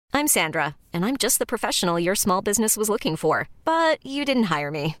I'm Sandra, and I'm just the professional your small business was looking for. But you didn't hire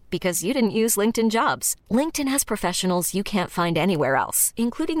me because you didn't use LinkedIn Jobs. LinkedIn has professionals you can't find anywhere else,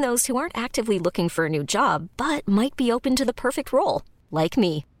 including those who aren't actively looking for a new job, but might be open to the perfect role, like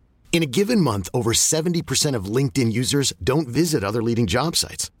me. In a given month, over 70% of LinkedIn users don't visit other leading job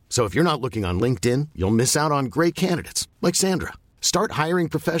sites. So if you're not looking on LinkedIn, you'll miss out on great candidates like Sandra. Start hiring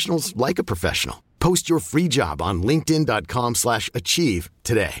professionals like a professional. Post your free job on linkedin.com/achieve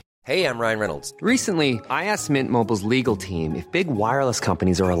today. Hey, I'm Ryan Reynolds. Recently, I asked Mint Mobile's legal team if big wireless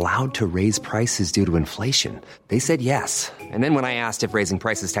companies are allowed to raise prices due to inflation. They said yes. And then when I asked if raising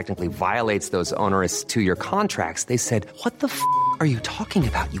prices technically violates those onerous 2-year contracts, they said, "What the f*** are you talking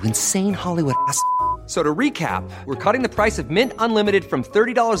about, you insane Hollywood ass?" So to recap, we're cutting the price of Mint Unlimited from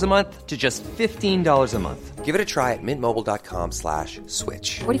 $30 a month to just $15 a month. Give it a try at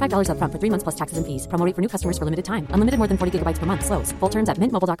mintmobile.com/switch. $45 up front for 3 months plus taxes and fees. Promo rate for new customers for limited time. Unlimited more than 40 gigabytes per month. Slows full terms at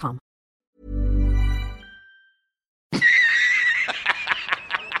mintmobile.com.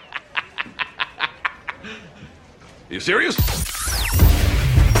 Are you serious?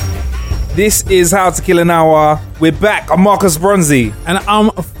 This is How to Kill an Hour. We're back. I'm Marcus Bronzy. And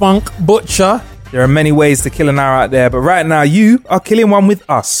I'm Funk Butcher. There are many ways to kill an hour out there, but right now you are killing one with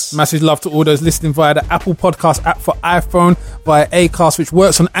us. Massive love to all those listening via the Apple Podcast app for iPhone, via Acast, which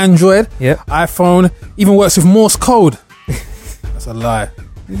works on Android, iPhone, even works with Morse code. That's a lie.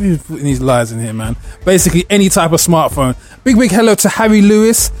 Who's putting these lies in here, man? Basically, any type of smartphone. Big hello to Harry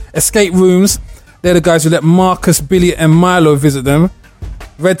Lewis, Escape Rooms. They're the guys who let Marcus, Billy and Milo visit them.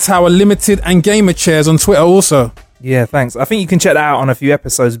 Red Tower Limited and Gamer Chairs on Twitter also. Yeah, thanks. I think you can check that out on a few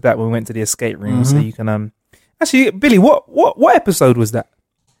episodes back when we went to the escape room, so you can actually, Billy, what episode was that?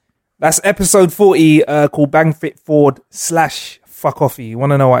 That's episode 40, called Bang Fit Ford /Fuck Offy. You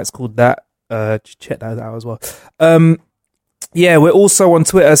want to know why it's called that? Check that out as well. Yeah, we're also on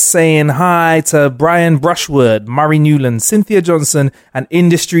Twitter saying hi to Brian Brushwood, Murray Newland, Cynthia Johnson, and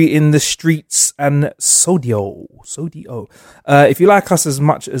Industry in the Streets, and Sodio. If you like us as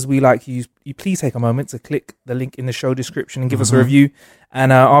much as we like you, please take a moment to click the link in the show description and give us a review.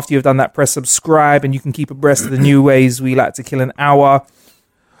 And after you've done that, press subscribe, and you can keep abreast of the new ways we like to kill an hour.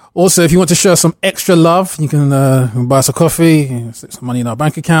 Also, if you want to show some extra love, you can buy us a coffee, stick some money in our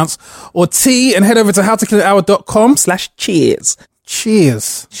bank accounts, or tea, and head over to howtokillanhour.com/cheers.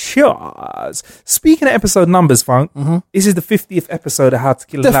 Cheers. Speaking of episode numbers, Funk, this is the 50th episode of How to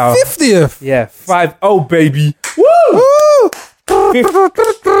Kill an Hour. The 50th? Yeah, 50, baby. Woo! 50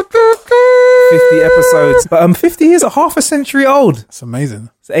 episodes. But 50 years, half a century old. It's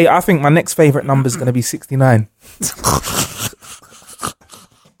amazing. So, hey, I think my next favourite number is going to be 69.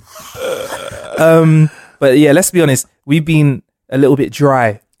 But yeah, let's be honest, we've been a little bit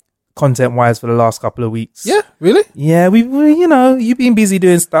dry content wise for the last couple of weeks. Yeah, really? Yeah, we you know, you've been busy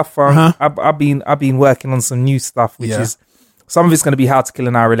doing stuff. I've been working on some new stuff, which is some of it's going to be How to Kill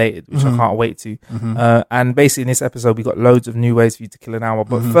an Hour related, which I can't wait to. And basically in this episode, we got loads of new ways for you to kill an hour.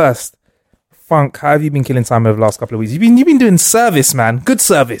 But first, Funk, how have you been killing time over the last couple of weeks? You've been doing service, man. Good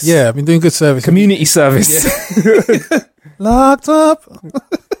service. Yeah, I've been doing good service. Community service. Yeah. Locked up.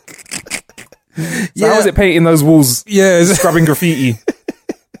 So how was it painting those walls? Yeah. Scrubbing graffiti.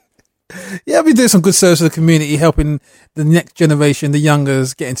 Yeah, I've been doing some good service to the community, helping the next generation, the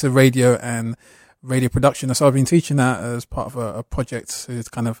youngers, get into radio and radio production. So I've been teaching that as part of a project to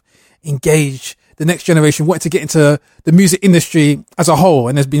kind of engage the next generation, wanting to get into the music industry as a whole.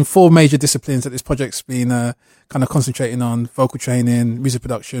 And there's been 4 major disciplines that this project's been kind of concentrating on: vocal training, music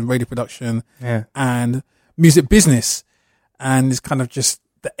production, radio production, and music business. And it's kind of just,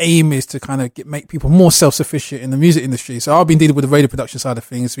 the aim is to kind of make people more self-sufficient in the music industry. So I've been dealing with the radio production side of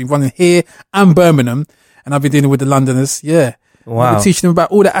things. We've been running here and Birmingham, and I've been dealing with the Londoners. Yeah. Wow. I've been teaching them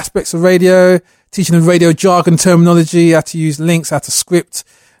about all the aspects of radio, teaching them radio jargon terminology, how to use links, how to script,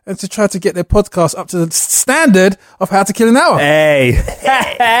 and to try to get their podcast up to the standard of How to Kill an Hour. Hey.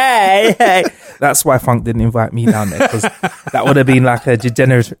 That's why Funk didn't invite me down there, because that would have been like a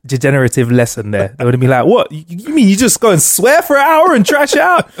degenerative lesson there. They would have been like, what? You mean you just go and swear for an hour and trash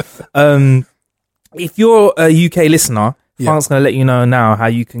out? If you're a UK listener, Funk's going to let you know now how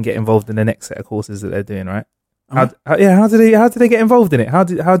you can get involved in the next set of courses that they're doing, right? How do they get involved in it? How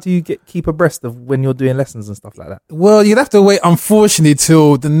do you keep abreast of when you're doing lessons and stuff like that? Well, you'd have to wait, unfortunately,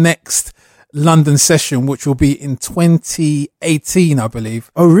 till the next London session, which will be in 2018, I believe.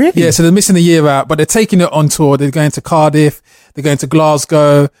 Oh, really? Yeah, so they're missing a year out, but they're taking it on tour. They're going to Cardiff, they're going to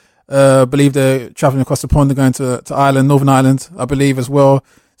Glasgow, I believe they're travelling across the pond, they're going to Ireland, Northern Ireland, I believe, as well.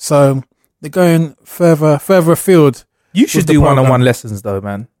 So they're going further afield. You should do one-on-one lessons though,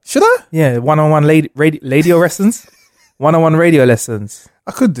 man. Should I? Yeah, one-on-one radio lessons. One-on-one radio lessons.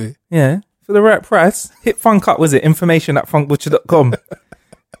 I could do. Yeah, for the right price. Hit Funk up, was it? Information at funkbutcher.com.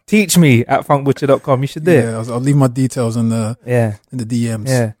 Teach me at funkbutcher.com. You should do it. Yeah, I'll leave my details in the DMs.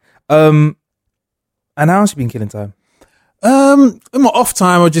 Yeah. And how else you been killing time? In my off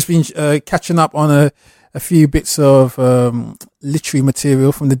time, I've just been catching up on a few bits of literary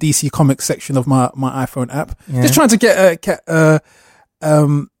material from the DC Comics section of my iPhone app. Yeah. Just trying to get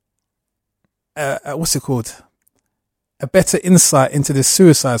what's it called? A better insight into the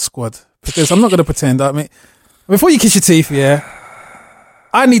Suicide Squad, because I'm not going to pretend. I mean, before you kiss your teeth,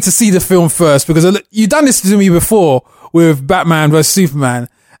 I need to see the film first, because you done this to me before with Batman vs Superman,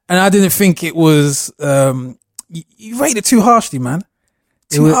 and I didn't think it was. You rated it too harshly, man.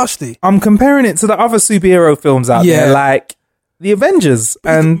 Too harshly. I'm comparing it to the other superhero films out there, like the Avengers.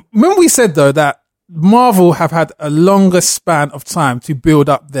 And remember we said though that Marvel have had a longer span of time to build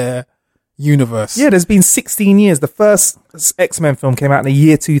up their universe. Yeah, there's been 16 years. The first X-Men film came out in the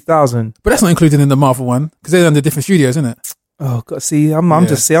year 2000. But that's not included in the Marvel one, because they're under different studios, isn't it? Oh God! See, I'm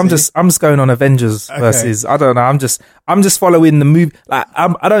just going on Avengers versus. I don't know. I'm just following the movie. Like,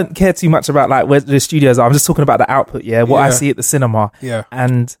 I don't care too much about like where the studios are. I'm just talking about the output. Yeah, what I see at the cinema. Yeah,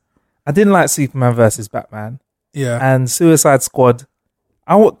 and I didn't like Superman versus Batman. Yeah, and Suicide Squad.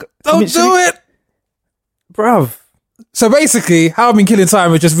 Don't do it, bruv. So basically, how I've been killing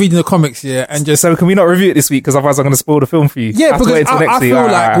time is just reading the comics, and just. So can we not review it this week? Because otherwise I'm going to spoil the film for you. Yeah, because I feel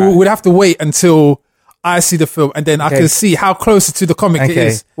like we'd have to wait until I see the film, and then I can see how close to the comic it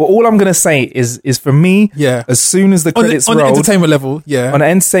is. Well, all I'm going to say is for me, as soon as the credits rolled, on the entertainment level, on the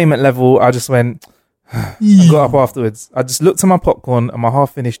entertainment level, I just went, I got up afterwards. I just looked at my popcorn and my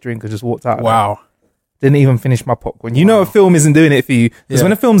half-finished drink and just walked out. Wow. Didn't even finish my popcorn. You know a film isn't doing it for you. Because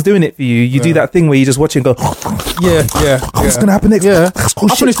when a film's doing it for you, you do that thing where you just watch it and go, what's going to happen next? Yeah.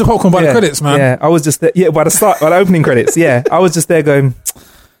 I finished the popcorn by the credits, man. Yeah, I was just there. Yeah, by the opening credits. Yeah, I was just there going...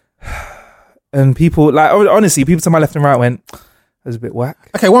 And people, like, honestly, people to my left and right went, that was a bit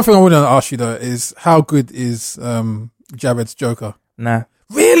whack. Okay, one thing I want to ask you though is, how good is Jared's Joker? Nah.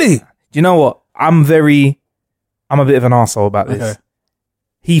 Really? Do you know what? I'm a bit of an arsehole about this. Okay.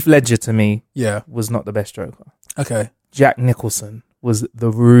 Heath Ledger to me was not the best Joker. Okay. Jack Nicholson was the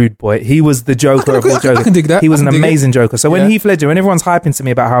rude boy. He was the Joker of all Jokers. I can dig that. He was an amazing Joker. So when Heath Ledger, when everyone's hyping to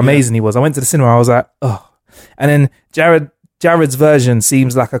me about how amazing he was, I went to the cinema, I was like, oh. And then Jared's version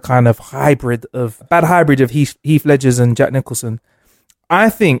seems like a kind of bad hybrid of Heath Ledger's and Jack Nicholson. I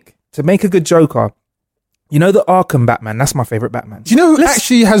think to make a good Joker, you know the Arkham Batman? That's my favourite Batman. Do you know who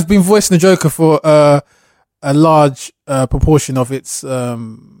actually has been voicing the Joker for a large proportion of its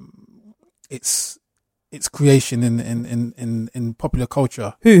creation in popular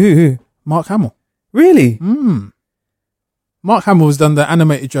culture? Who? Mark Hamill. Really? Mark Hamill's done the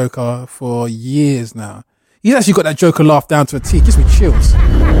animated Joker for years now. He's actually got that Joker laugh down to a T. It gives me chills.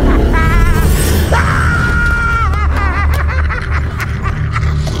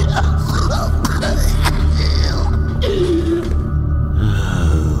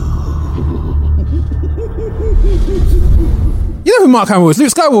 You know who Mark Hamill is?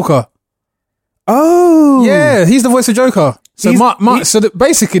 Luke Skywalker. Oh. Yeah, he's the voice of Joker. So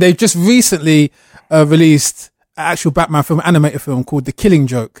basically they've just recently released an actual Batman film, animated film called The Killing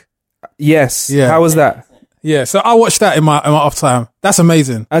Joke. Yes. Yeah. How was that? Yeah, so I watched that in my off time. That's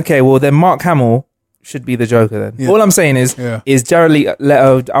amazing. Okay, well then Mark Hamill should be the Joker then. Yeah. All I'm saying is Jared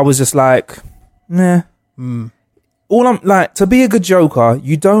Leto, I was just like, nah. All I'm like, to be a good Joker,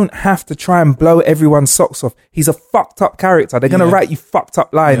 you don't have to try and blow everyone's socks off. He's a fucked up character. They're going to write you fucked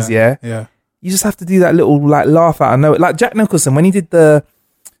up lines, Yeah. You just have to do that little like laugh out. I know it. Like Jack Nicholson, when he did the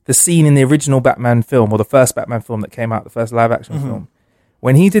scene in the original Batman film, or the first Batman film that came out, the first live action film,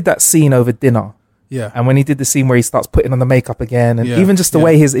 when he did that scene over dinner, and when he did the scene where he starts putting on the makeup again, and even just the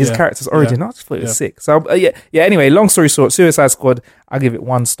way his character's origin, I just thought it was sick. So anyway, long story short, Suicide Squad, I give it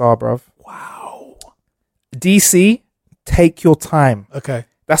 1 star, bruv. Wow. DC, take your time. Okay.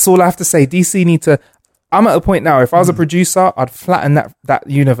 That's all I have to say. DC need to... I'm at a point now, if I was a producer, I'd flatten that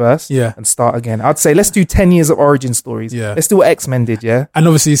universe and start again. I'd say, let's do 10 years of origin stories. Yeah. Let's do what X-Men did, And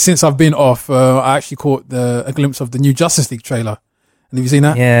obviously, since I've been off, I actually caught a glimpse of the new Justice League trailer. And have you seen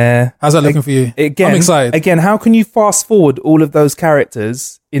that? Yeah. How's that looking for you? Again, I'm excited. Again, how can you fast forward all of those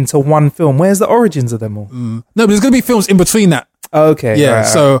characters into one film? Where's the origins of them all? No, but there's going to be films in between that. Okay. Yeah, right.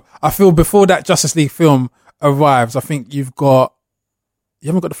 So I feel before that Justice League film arrives, I think you haven't got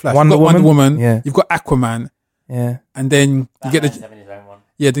the Flash. Wonder Woman. Yeah. You've got Aquaman. Yeah. And then you get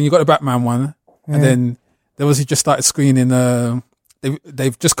then you got the Batman one. Yeah. And then they obviously just started screening,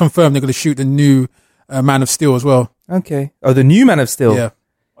 they've just confirmed they're going to shoot the new Man of Steel as well. Okay. Oh, the new Man of Steel. Yeah.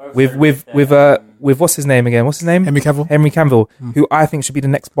 with what's his name again? What's his name? Henry Cavill. Henry Cavill, who I think should be the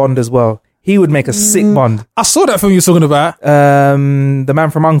next Bond as well. He would make a sick Bond. I saw that film you're talking about. The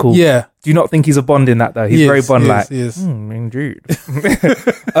Man from U.N.C.L.E. Yeah. Do you not think he's a Bond in that though? He's very Bond-like. He is. Indeed.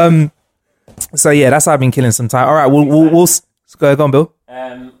 So yeah, that's how I've been killing some time. All right, we'll go on, Bill.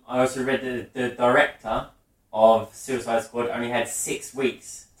 I also read the director of Suicide Squad only had 6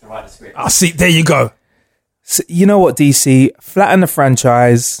 weeks to write the script. Ah, see, there you go. So, you know what, DC? Flatten the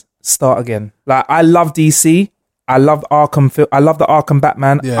franchise. Start again. Like, I love DC. I love Arkham. I love the Arkham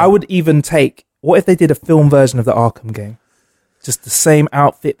Batman. Yeah. I would even take. What if they did a film version of the Arkham game? Just the same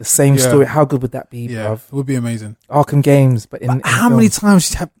outfit, the same story. How good would that be, bruv? It would be amazing. Arkham games, but in how film. many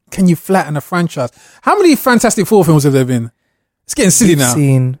times can you flatten a franchise? How many Fantastic Four films have there been? It's getting silly now.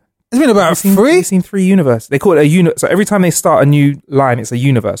 It's been about 3. We've seen 3 universes. They call it a unit. So every time they start a new line, it's a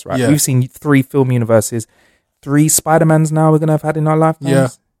universe, right? Yeah. We've seen 3 film universes. 3 Spider-Mans now we're going to have had in our lifetimes. Yeah.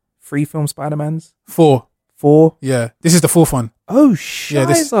 3 film Spider-Mans. 4. 4. Yeah. This is the 4th one. Oh,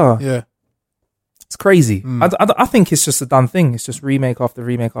 shiza. Yeah. It's crazy. I think it's just a done thing. It's just remake after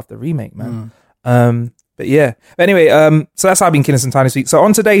remake after remake, man. But yeah. But anyway, so that's how I've been killing some time this week. So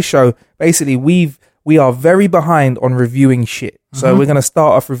on today's show, basically we are very behind on reviewing shit. So we're going to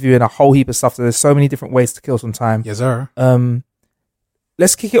start off reviewing a whole heap of stuff. So there's so many different ways to kill some time. Yes, sir.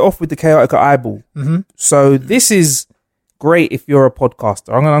 Let's kick it off with the Chaotica Eyeball. So this is great if you're a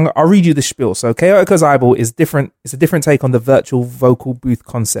podcaster. I'll read you the spiel. So Chaotica's Eyeball is different. It's a different take on the virtual vocal booth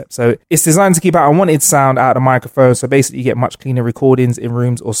concept. So it's designed to keep out unwanted sound out of the microphone. So basically you get much cleaner recordings in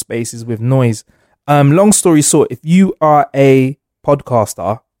rooms or spaces with noise. Long story short, if you are a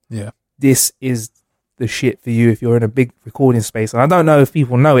podcaster, this is the shit for you if you're in a big recording space. And I don't know if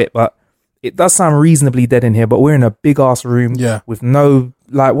people know it, but it does sound reasonably dead in here, but we're in a big ass room with no,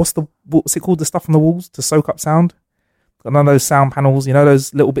 like, what's it called? The stuff on the walls to soak up sound? Got none of those sound panels, you know,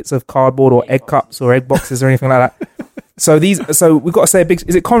 those little bits of cardboard or egg cups or egg boxes or anything like that. So we've got to say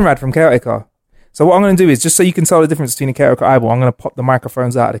is it Conrad from Chaotica? So what I'm going to do is, just so you can tell the difference between a Chaotica Eyeball, I'm going to pop the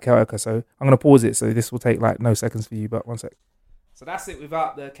microphones out of the Chaotica. So I'm going to pause it. So this will take like no seconds for you, but 1 sec. So that's it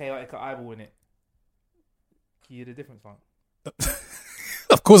without the Chaotica Eyeball in it. Can you hear the difference, Funk?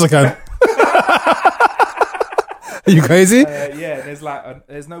 Of course I can. Are you crazy? Yeah,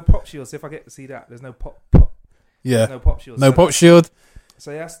 there's no pop shield. So if I get to see that, there's no pop. Yeah. No pop shield. No pop shield.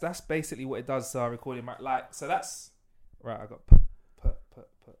 So that's basically what it does to our recording. Like, so that's right. I got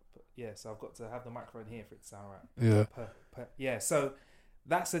yeah. So I've got to have the microphone here for it to sound right. Yeah. Yeah. So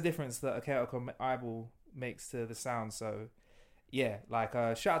that's the difference that a Chaotica Eyeball makes to the sound. So yeah, like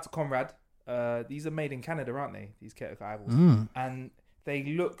shout out to Conrad. These are made in Canada, aren't they? These Chaotica Eyeballs, and they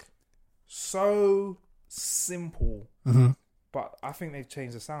look so simple, but I think they've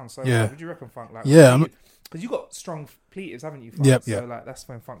changed the sound. So what would you reckon, Funk? Like, because you got strong pleatives, haven't you, Funk? Yep. So like that's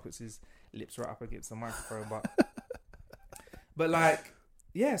when Funk puts his lips right up against the microphone, but like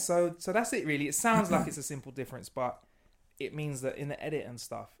yeah. So that's it really. It sounds like it's a simple difference, but it means that in the edit and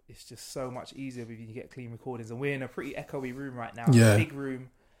stuff, it's just so much easier if you can get clean recordings. And we're in a pretty echoey room right now, a big room.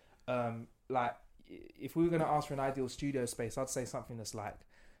 Like if we were going to ask for an ideal studio space, I'd say something that's like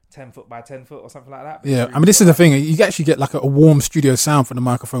 10 foot by 10 foot or something like that. But yeah, I mean, this is the thing. You actually get like a warm studio sound from the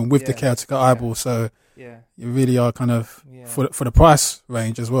microphone with the Chaotica Eyeball. So you really are kind of, for the price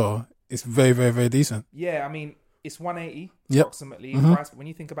range as well, it's very, very, very decent. Yeah, I mean, it's $180 approximately. Price, but when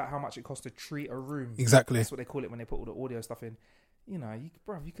you think about how much it costs to treat a room, exactly, that's what they call it when they put all the audio stuff in. You know,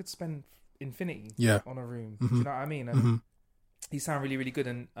 you could spend infinity on a room. Do you know what I mean? And these sound really, really good,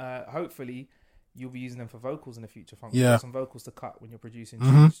 and hopefully you'll be using them for vocals in the future. You've got some vocals to cut when you're producing.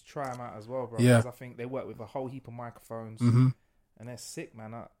 Just try them out as well, bro. Because I think they work with a whole heap of microphones, and they're sick,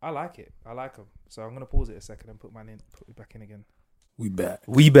 man. I like it. I like them. So I'm gonna pause it a second and put it back in again. We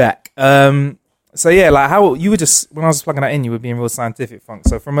back. So yeah, like how you were just when I was plugging that in, you were being real scientific, Funk.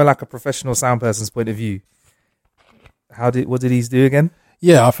 So from a professional sound person's point of view, what did these do again?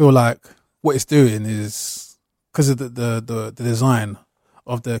 Yeah, I feel like what it's doing is, because of the design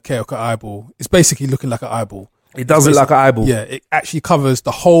of the Chaotica Eyeball, it's basically looking like an eyeball. It does look like an eyeball. Yeah, it actually covers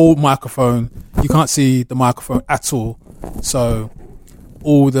the whole microphone. You can't see the microphone at all. So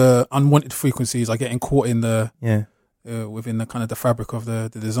all the unwanted frequencies are getting caught in within the kind of the fabric of the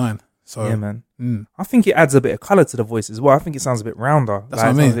design. So yeah, man. I think it adds a bit of colour to the voice as well. I think it sounds a bit rounder. That's what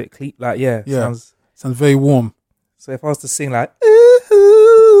I mean. Sounds very warm. So if I was to sing like,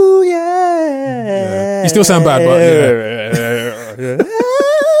 ooh, yeah. You still sound bad, but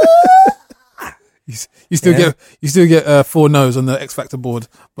you still get 4 no's on the X Factor board.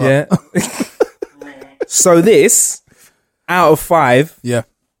 But. Yeah. So this, out of 5. Yeah.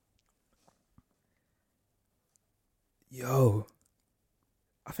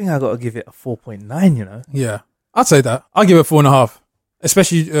 I think I got to give it a 4.9. You know. Yeah, I'd say that. I'll give it 4.5,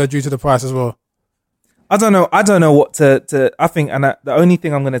 especially due to the price as well. I don't know what to. I think, and the only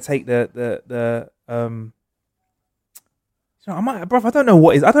thing I'm going to take I don't know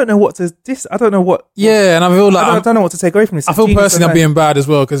what is. I don't know what to. I don't know what. Yeah, and I feel like I don't know what to take away from this. I feel personally I'm being bad as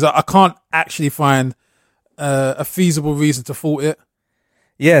well because I can't actually find a feasible reason to fault it.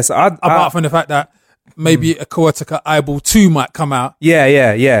 Yes, apart from the fact that maybe a Karateka Eyeball 2 might come out.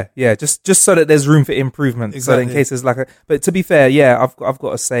 Yeah. Just so that there's room for improvement. Exactly. So in case there's like a. But to be fair, yeah, I've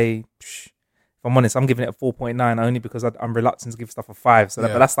got to say, if I'm honest, I'm giving it a 4.9 only because I'm reluctant to give stuff a 5. So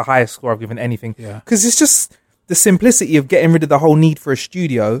but that's the highest score I've given anything. Yeah, because it's just the simplicity of getting rid of the whole need for a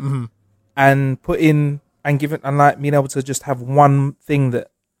studio and put in and give it and like being able to just have one thing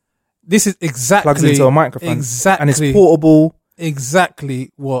that this is exactly plugs into a microphone. Exactly, and it's portable.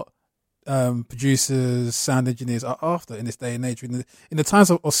 Exactly what producers, sound engineers are after in this day and age. In the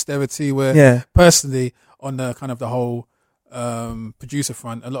times of austerity, where personally on the kind of the whole producer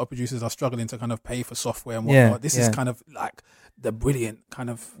front, a lot of producers are struggling to kind of pay for software and whatnot. This is kind of like the brilliant kind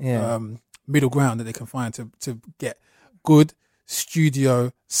of middle ground that they can find to get good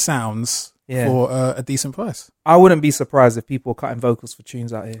studio sounds for a decent price. I wouldn't be surprised if people are cutting vocals for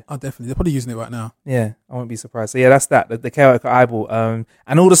tunes out here. Oh, definitely. They're probably using it right now. Yeah, I wouldn't be surprised. So yeah, that's that. The Chaotic Eyeball.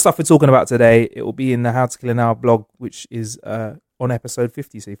 And all the stuff we're talking about today, it will be in the How to Kill an Hour blog, which is on episode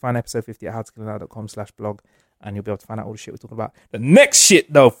 50. So you find episode 50 at howtokillanhour.com/blog and you'll be able to find out all the shit we're talking about. The next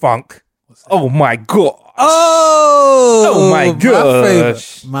shit though, Funk. Oh my god. Oh my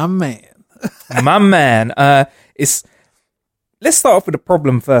gosh. My man. My man. Let's start off with the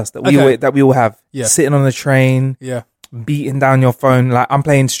problem first that we all have. Yeah. Sitting on the train. Yeah. Beating down your phone. Like I'm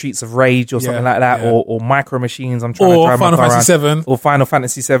playing Streets of Rage or something like that. Yeah. Or Micro Machines. I'm trying to drive Final my car Fantasy 7. around. Or Final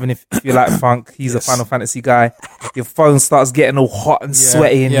Fantasy 7 if you like Funk. He's a Final Fantasy guy. Your phone starts getting all hot and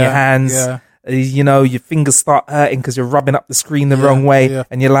sweaty in your hands. Yeah. You know, your fingers start hurting because you're rubbing up the screen the wrong way. Yeah.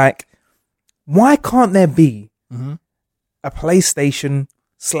 And you're like, why can't there be a PlayStation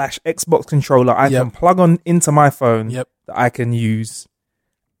 / Xbox controller I can plug on into my phone that I can use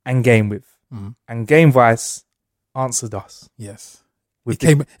and game with? And Game Vice answered us. Yes. It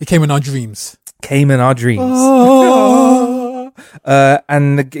came in our dreams. Came in our dreams.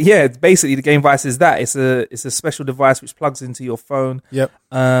 Basically the Game Vice is that. It's a special device which plugs into your phone. Yep.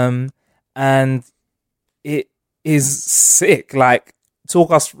 And it is sick. Like,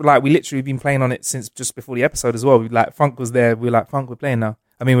 talk us, like, we literally been playing on it since just before the episode as well. We like, Funk was there. We were like, Funk, we're playing now.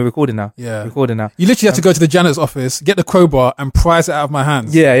 I mean, we're recording now. Yeah. We're recording now. You literally have to go to the janitor's office, get the crowbar and prise it out of my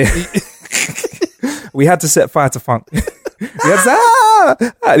hands. Yeah. We had to set fire to Funk. And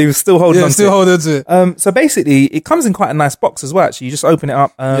he was still holding on to it. So basically, it comes in quite a nice box as well, actually. You just open it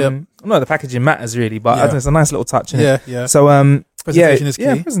up. No, the packaging matters really, but I think it's a nice little touch in it. Yeah. So, presentation is key.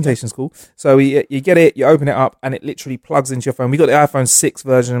 Yeah, presentation's cool. So you get it, you open it up, and it literally plugs into your phone. We got the iPhone 6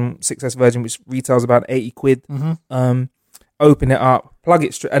 version, 6S version, which retails about 80 quid. Open it up, plug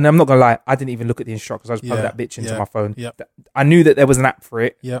it straight. And I'm not going to lie, I didn't even look at the instructions. I just plugged that bitch into my phone. I knew that there was an app for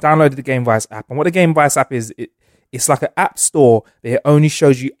it. Downloaded the Game Vice app. And what the Game Vice app is, it's like an app store that it only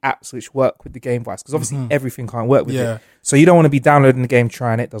shows you apps which work with the Game Vice. Because obviously everything can't work with it. So you don't want to be downloading the game,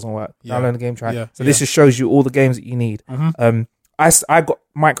 trying it, doesn't work. Downloading the game, trying it. So this just shows you all the games that you need. I got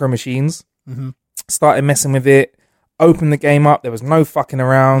Micro Machines, started messing with it, opened the game up. There was no fucking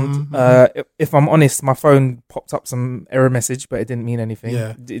around. If I'm honest, my phone popped up some error message, but it didn't mean anything.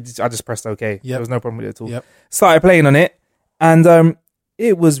 I just pressed OK. There was no problem with it at all. Started playing on it, and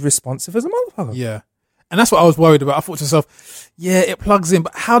it was responsive as a motherfucker. Yeah. And that's what I was worried about. I thought to myself, it plugs in,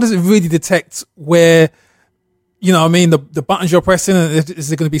 but how does it really detect where, you know what I mean, the buttons you're pressing, and is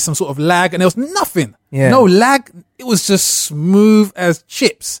there going to be some sort of lag? And there was nothing. No lag. It was just smooth as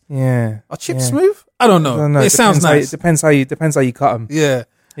chips. Are chips smooth? I don't know. It sounds nice. It depends how you cut them. Yeah.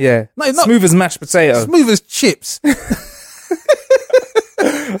 No, it's not smooth as mashed potato. Smooth as chips.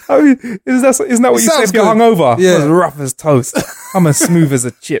 I mean, isn't that what you say if you're hungover? Yeah. As rough as toast. I'm as smooth as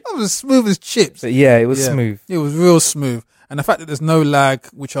a chip. I'm as smooth as chips. But yeah, it was smooth. It was real smooth. And the fact that there's no lag,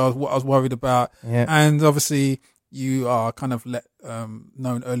 what I was worried about. Yeah. And obviously you are kind of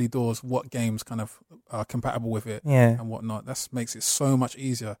known early doors what games kind of are compatible with it and whatnot. That makes it so much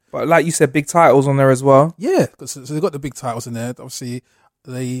easier. But like you said, big titles on there as well. Yeah. So they've got the big titles in there. Obviously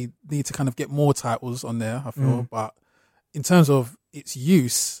they need to kind of get more titles on there, I feel. But in terms of its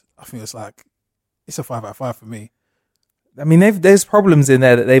use, I think it's a 5 out of 5 for me. I mean, there's problems in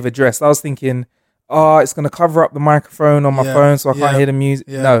there that they've addressed. I was thinking, oh, it's going to cover up the microphone on my phone so I can't hear the music.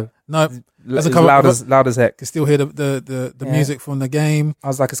 Yeah. No, It's it's loud as heck. You can still hear the music from the game. I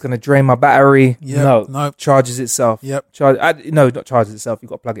was like, it's going to drain my battery. Yep. No, charges itself. Yep. Not charges itself. You've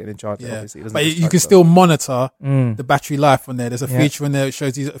got to plug it in and charge it, Yeah. obviously. It doesn't But just you charge can itself. still monitor the battery life on there. There's a Yeah. feature in there that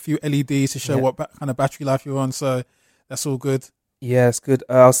shows you a few LEDs to show what kind of battery life you're on. So that's all good. Yeah, it's good.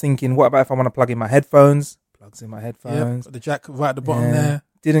 I was thinking, what about if I want to plug in my headphones? Plugs in my headphones. Got the jack right at the bottom Yeah. there.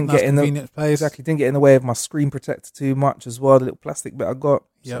 Didn't Nice get in the convenient place. exactly. Didn't get in the way of my screen protector too much as well. The little plastic bit I got.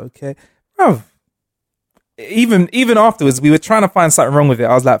 Yep. So okay. Bro, even afterwards, we were trying to find something wrong with it.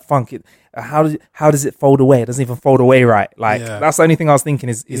 I was like, "Funk it! How does it fold away? It doesn't even fold away right." Like that's the only thing I was thinking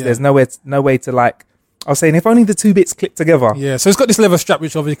is there's no way to like. I was saying if only the two bits click together. Yeah, so it's got this leather strap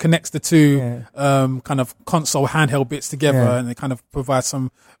which obviously connects the two kind of console handheld bits together, and it kind of provides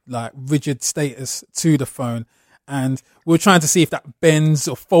some like rigid status to the phone. And we were trying to see if that bends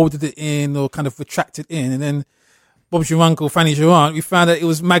or folded it in or kind of retracted in, and then Bob's your uncle, Fanny's your aunt, we found that it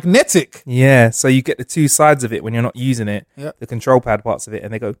was magnetic. Yeah, so you get the two sides of it when you're not using it, the control pad parts of it,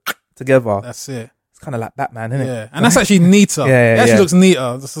 and they go together. That's it. It's kind of like Batman, isn't it? Yeah, and that's actually neater. It actually looks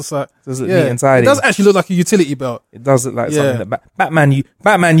neater. It's just like, does look neat and tidy. It does actually look like a utility belt. It does look like something that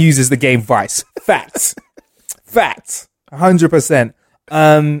Batman uses the game Vice. Facts. 100%.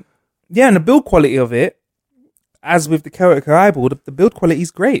 And the build quality of it, as with the Chaotic Eyeball, the build quality is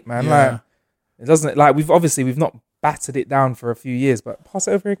great, man. Like it doesn't like we've not battered it down for a few years, but pass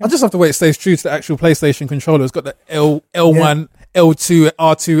it over again. I just have to wait it stays true to the actual PlayStation controller. It's got the L1, L2,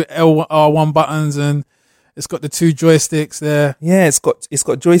 R2, R1 buttons, and it's got the two joysticks there. Yeah, it's got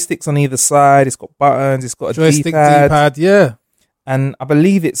joysticks on either side. It's got buttons. It's got a joystick, D-pad. yeah. And I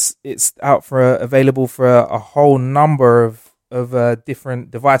believe it's out for available for a whole number of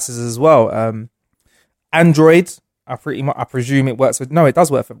different devices as well. Android. I presume it works with. No, it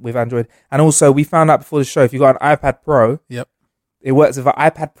does work with Android. And also, we found out before the show, if you got an iPad Pro, it works with an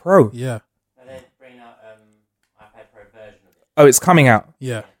iPad Pro. Yeah. But they're bringing out iPad Pro version of it. Oh, it's coming out.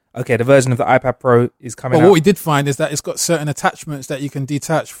 Yeah. Okay, the version of the iPad Pro is coming out. But what we did find is that it's got certain attachments that you can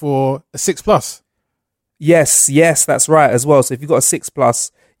detach for a 6 Plus. Yes, that's right as well. So if you've got a 6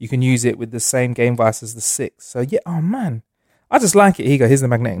 Plus, you can use it with the same game device as the 6. So yeah, oh man, I just like it. Here you go. Here's the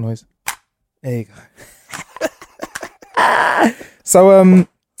magnetic noise. There you go. So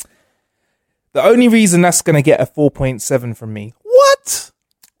the only reason that's going to get a 4.7 from me, what,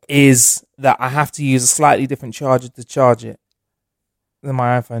 is that I have to use a slightly different charger to charge it than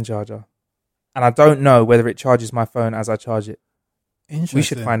my iPhone charger, and I don't know whether it charges my phone as I charge it. Interesting. We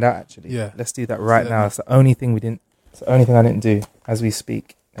should find out actually. Yeah, let's do that right now. It's the only thing we didn't. It's the only thing I didn't do as we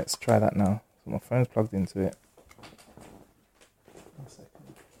speak. Let's try that now. So my phone's plugged into it. 1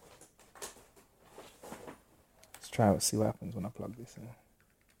 second. Let's try it. See what happens when I plug this in.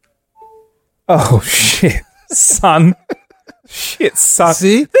 Oh shit, son! Shit, son!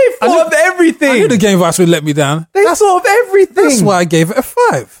 See, they thought of everything. I knew the game device would let me down. They thought of everything. That's why I gave it a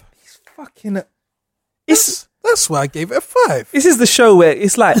 5. Fucking. That's why I gave it a 5. This is the show where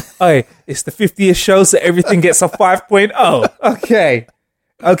it's like, oh, it's the 50th show, so everything gets a 5.0.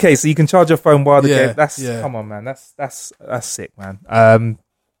 Okay, so you can charge your phone while the game. Come on, man. That's sick, man.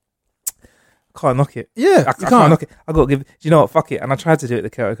 Can't knock it. Yeah, I can't knock it. I got to give. Do you know what? Fuck it. And I tried to do it the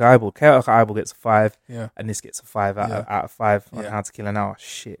Chaotic Eyeball. Chaotic Eyeball gets a 5. Yeah. And this gets a 5 out of 5 on How to Kill an Hour.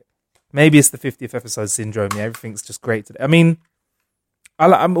 Shit. Maybe it's the 50th episode syndrome. Yeah, everything's just great today. I mean,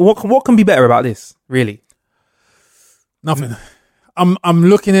 what can be better about this? Really? Nothing. I'm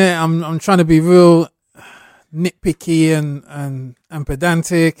looking at it. I'm trying to be real nitpicky and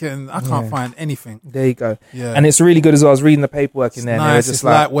pedantic, and I can't find anything. There you go. Yeah. And it's really good as well. I was reading the paperwork in there. Nice. And they were just It's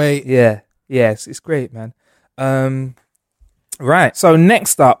like, lightweight. Yeah. Yes, it's great, man. Right. So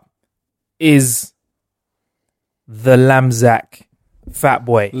next up is the Lamzac Fat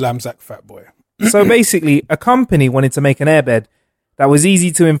Boy. Lamzac Fat Boy. So basically, a company wanted to make an airbed that was easy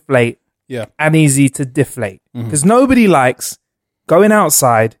to inflate and easy to deflate. Because nobody likes going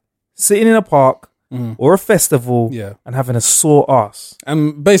outside, sitting in a park or a festival and having a sore ass.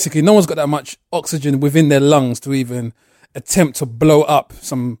 And basically, no one's got that much oxygen within their lungs to even attempt to blow up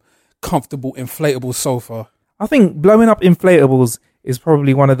some comfortable inflatable sofa. I think blowing up inflatables is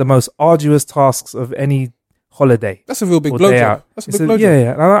probably one of the most arduous tasks of any holiday. That's a real big blowjob. That's a big blowjob.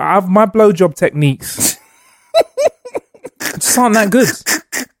 Yeah. I have my blowjob techniques. just aren't that good.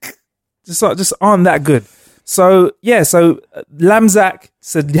 Just aren't that good. So Lamzac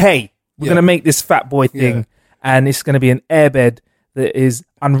said, "Hey, we're gonna make this Fat Boy thing, and it's gonna be an airbed that is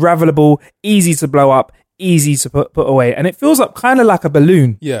unravelable, easy to blow up, easy to put away, and it fills up kind of like a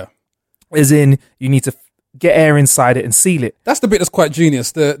balloon. Yeah, as in you need to get air inside it and seal it. That's the bit that's quite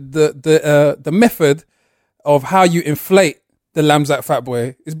genius. The method of how you inflate the Lamzac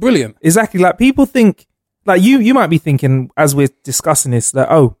Fatboy is brilliant. Exactly. Like people think, like you might be thinking as we're discussing this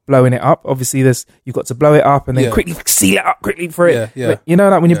that, oh, blowing it up. Obviously you've got to blow it up and then quickly seal it up quickly for it. Yeah. But, you know,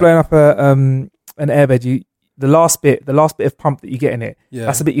 like when you're blowing up an airbed, the last bit of pump that you get in it,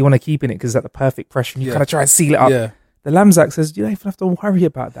 that's the bit you want to keep in it because it's at the perfect pressure and you kind of try and seal it up. Yeah. The Lamzac says you don't even have to worry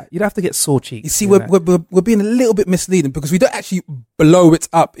about that. You don't have to get sore cheeks. You see, we're being a little bit misleading because we don't actually blow it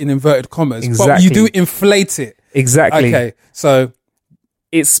up in inverted commas, but you do inflate it. Exactly. Okay, so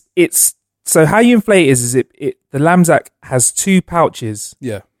it's so how you inflate is the Lamzac has 2 pouches.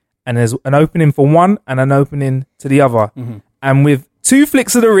 Yeah. And there's an opening for one and an opening to the other. Mm-hmm. And with 2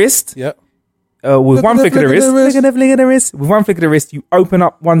 flicks of the wrist, with one flick of the wrist, with one flick of the wrist, you open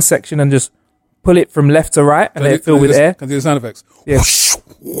up one section and just pull it from left to right and let it fill with air. Can I do the sound effects? Yeah.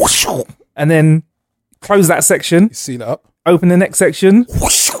 And then close that section. You seal it up. Open the next section.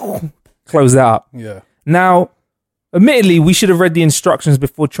 Close that up. Yeah. Now, admittedly, we should have read the instructions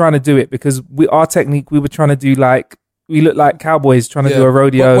before trying to do it because our technique, we were trying to do we look like cowboys trying to do a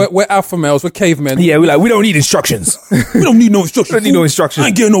rodeo. We're alpha males. We're cavemen. Yeah, we're like, we don't need instructions. We don't need no instructions. We don't need no instructions. I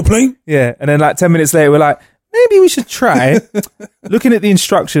ain't getting no plane. Yeah. And then 10 minutes later, we're like, maybe we should try looking at the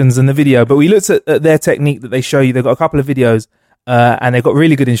instructions and the video. But we looked at their technique that they show you. They've got a couple of videos and they've got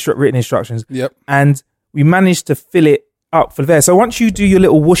really good written instructions. Yep. And we managed to fill it up for there. So once you do your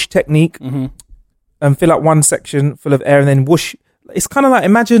little whoosh technique and fill up one section full of air and then whoosh, it's kind of like,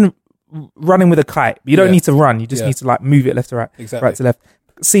 imagine running with a kite. You don't need to run. You just need to move it left to right, right to left.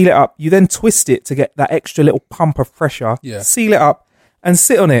 Seal it up. You then twist it to get that extra little pump of pressure. Yeah. Seal it up and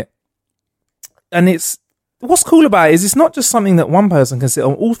sit on it. And what's cool about it is it's not just something that one person can sit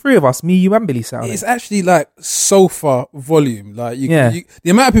on. All 3 of us, me, you, and Billy, sat on it. It's actually like sofa volume. Like the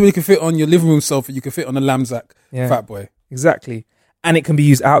amount of people you can fit on your living room sofa, you can fit on a Lamzac Fatboy. Exactly, and it can be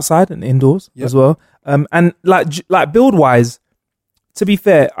used outside and indoors as well. And like build wise, to be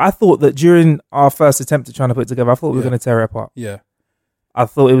fair, I thought that during our first attempt at trying to put it together, I thought we were going to tear it apart. Yeah, I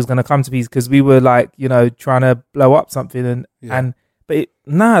thought it was going to come to pieces because we were trying to blow up something but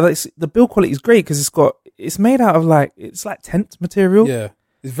the build quality is great because it's made out of it's like tent material. Yeah,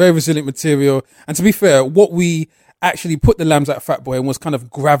 it's very resilient material. And to be fair, what we actually put the Lamzac Fatboy in was kind of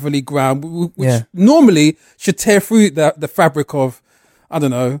gravelly ground, which normally should tear through the fabric of, I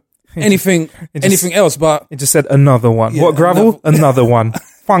don't know, anything else. But it just said another one. What gravel? Another one.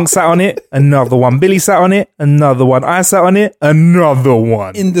 Funk sat on it. Another one. Billy sat on it. Another one. I sat on it. Another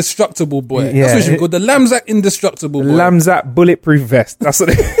one. Indestructible boy. Yeah. That's what you call the Lamzac Indestructible boy. Lamzac bulletproof vest. That's what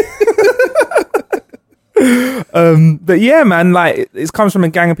but yeah, man, it comes from a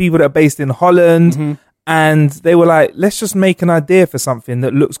gang of people that are based in Holland, and they were like, let's just make an idea for something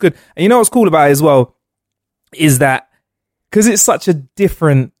that looks good. And you know what's cool about it as well is that because it's such a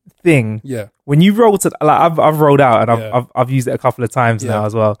different thing. Yeah. When you roll to I've rolled out and I've used it a couple of times now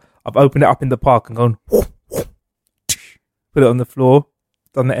as well. I've opened it up in the park and gone, put it on the floor,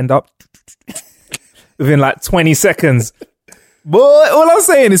 done the end up within 20 seconds. Boy, all I'm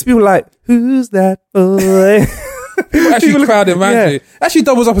saying is people are like, who's that boy? People actually crowd it, man. Actually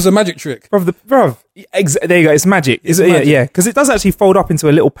doubles up as a magic trick. There you go. It's magic. It's magic. Yeah. Because it does actually fold up into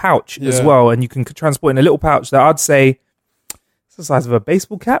a little pouch as well. And you can transport in a little pouch that I'd say it's the size of a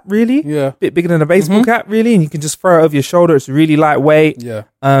baseball cap, really. Yeah. A bit bigger than a baseball cap, really. And you can just throw it over your shoulder. It's really lightweight. Yeah.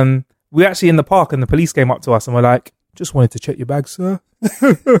 We were actually in the park and the police came up to us and were like, just wanted to check your bag, sir.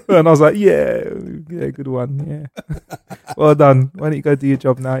 And I was like, yeah, good one. Yeah. Well done. Why don't you go do your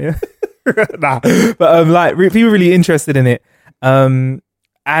job now? Yeah. Nah. But people are really interested in it. And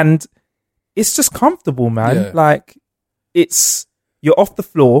it's just comfortable, man. Yeah. You're off the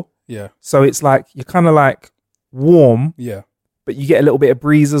floor. Yeah. So it's you're kind of warm. Yeah. But you get a little bit of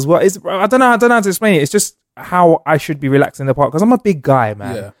breeze as well. I don't know how to explain it. It's just how I should be relaxing in the park because I'm a big guy,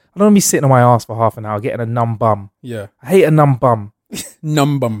 man. Yeah. I don't want to be sitting on my ass for half an hour getting a numb bum. Yeah. I hate a numb bum.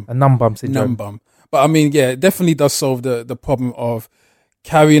 Numb bum. A numb bum syndrome. Numb bum. But I mean, yeah, it definitely does solve the problem of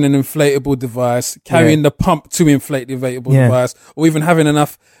carrying an inflatable device, carrying the pump to inflate the inflatable device, or even having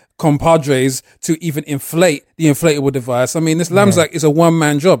enough compadres to even inflate the inflatable device. I mean, this Lamzac is a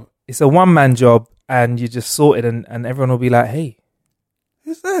one-man job. It's a one-man job and you just sort it and everyone will be like, hey,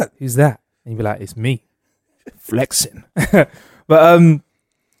 who's that? Who's that? And you'll be like, it's me. Flexing. But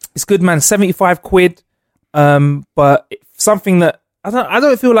it's good, man. 75 quid. But something that I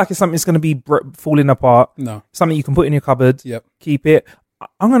don't feel like it's something that's going to be falling apart. No. Something you can put in your cupboard. Yep. Keep it.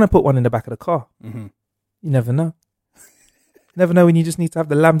 I'm going to put one in the back of the car. Mm-hmm. You never know. Never know when you just need to have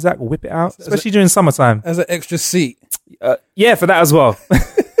the Lamzac or whip it out, especially during summertime. As an extra seat. Yeah, for that as well.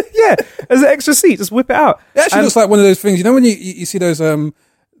 Yeah, as an extra seat, just whip it out. It actually looks like one of those things. You know when you see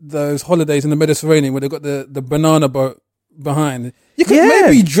those holidays in the Mediterranean where they've got the banana boat behind. You could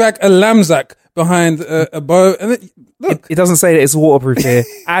maybe drag a lamsack behind a boat, and look. It doesn't say that it's waterproof here,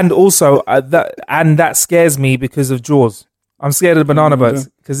 and also that scares me because of Jaws. I'm scared of the banana boats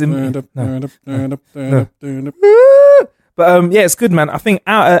because But yeah, it's good, man. I think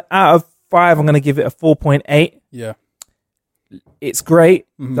out of 5, I'm going to give it a 4.8. Yeah, it's great.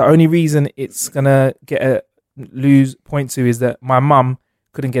 The only reason it's going to get a lose 0.2 is that my mum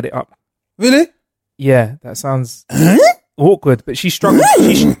couldn't get it up. Really? Yeah, that sounds awkward. But she struggled.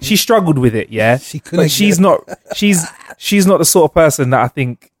 she struggled with it. Yeah, she's not the sort of person that I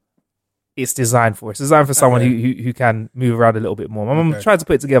think it's designed for. It's designed for someone who can move around a little bit more. My mum tried to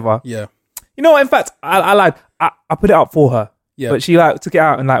put it together. Yeah. You know what? In fact, I lied. I put it up for her. Yeah. But she took it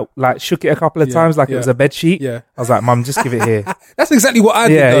out and like shook it a couple of times like it was a bed sheet. Yeah. I was like, Mum, just give it here. That's exactly what I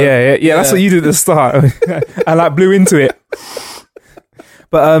did. Yeah. That's what you did at the start. I blew into it.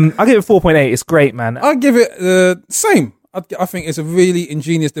 But I give it 4.8. It's great, man. I give it the same. I think it's a really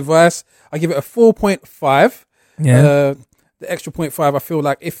ingenious device. I give it a 4.5. Yeah. The extra 0.5, I feel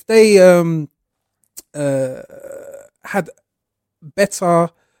like if they had better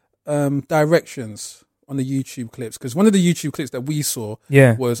directions on the YouTube clips, because one of the YouTube clips that we saw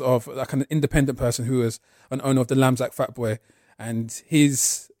was of like an independent person who was an owner of the Lamsack Fatboy, and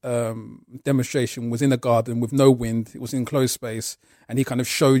his demonstration was in a garden with no wind. It was in closed space, and he kind of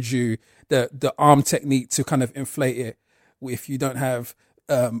showed you the arm technique to kind of inflate it if you don't have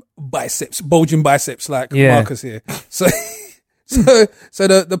bulging biceps like Marcus here. So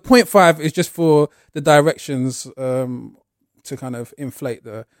the 0.5 is just for the directions to kind of inflate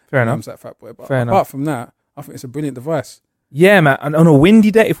the Lamsack Fatboy. But apart from that, I think it's a brilliant device. Yeah, man. And on a windy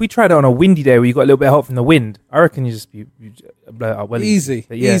day, if we tried it on a windy day where you got a little bit of help from the wind, I reckon you blow it up well. Easy.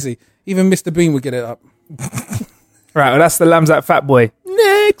 Even Mr. Bean would get it up. Right, well, that's the Lamsack Fatboy.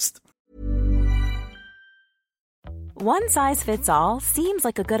 Next. One size fits all seems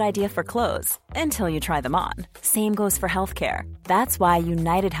like a good idea for clothes until you try them on. Same goes for healthcare. That's why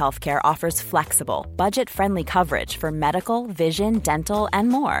United Healthcare offers flexible, budget-friendly coverage for medical, vision, dental, and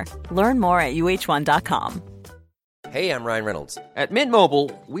more. Learn more at uh1.com. Hey, I'm Ryan Reynolds. At Mint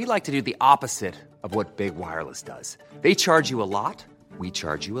Mobile, we like to do the opposite of what Big Wireless does. They charge you a lot, we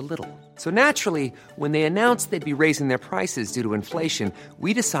charge you a little. So naturally, when they announced they'd be raising their prices due to inflation,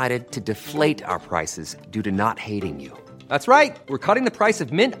 we decided to deflate our prices due to not hating you. That's right. We're cutting the price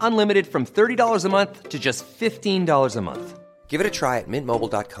of Mint Unlimited from $30 a month to just $15 a month. Give it a try at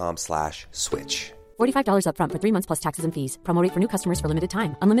mintmobile.com/switch. $45 up front for 3 months plus taxes and fees. Promo rate for new customers for limited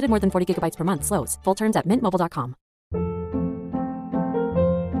time. Unlimited more than 40 gigabytes per month. Slows full terms at mintmobile.com.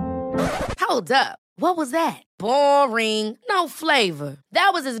 Hold up. What was that? Boring. No flavor.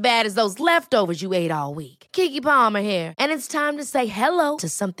 That was as bad as those leftovers you ate all week. Keke Palmer here. And it's time to say hello to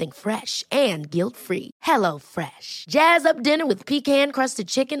something fresh and guilt-free. Hello Fresh. Jazz up dinner with pecan-crusted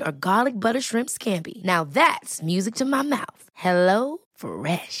chicken or garlic butter shrimp scampi. Now that's music to my mouth. Hello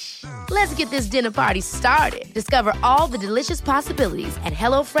Fresh. Let's get this dinner party started. Discover all the delicious possibilities at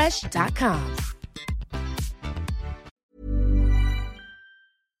hellofresh.com.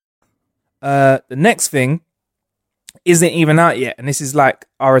 The next thing isn't even out yet, and this is like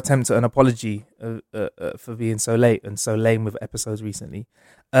our attempt at an apology for being so late and so lame with episodes recently.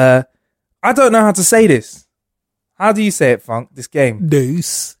 I don't know how to say this. How do you say it, Funk? This game?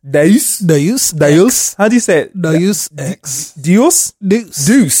 Deus. How do you say it? Deus Ex. Deus.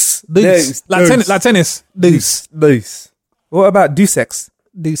 Like tennis. Deus. What about Deus Ex?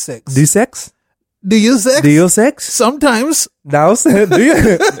 Deus Ex. Deus Ex? Deus Ex. Deus Ex? Sometimes. Deus Ex?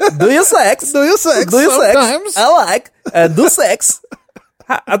 Deus Ex? Sometimes. I like Deus Ex.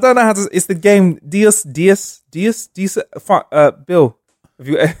 I don't know how to. It's the game Deus. Bill,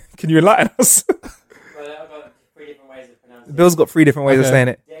 can you enlighten us? I've got 3 different ways of pronouncing it. Bill's got 3 different ways of saying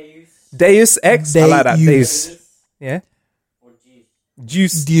it. Deus Ex. I like that. Deus. Yeah. Or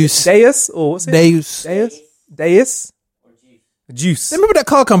Juice. Deus. Or what's it? Deus. Deus. Or Juice. Remember that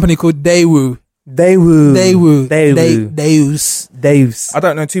car company called Daewoo? Deus. I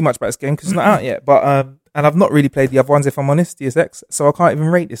don't know too much about this game because it's not out yet, but and I've not really played the other ones, if I'm honest, Deus Ex, so I can't even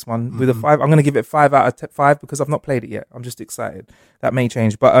rate this one with a 5. I'm going to give it 5 out of 5 because I've not played it yet. I'm just excited. That may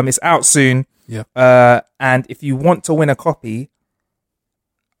change, but it's out soon. Yeah. And if you want to win a copy,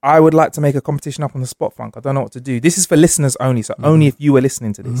 I would like to make a competition up on the spot, Funk. I don't know what to do. This is for listeners only, so only if you are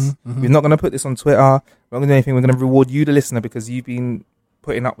listening to this. We're not going to put this on Twitter. We're not going to do anything. We're going to reward you, the listener, because you've been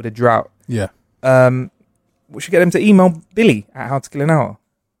putting up with a drought. Yeah. We should get them to email Billy at How to Kill an Hour.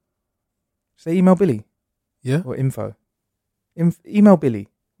 Say email Billy. Yeah. Or info. Email Billy.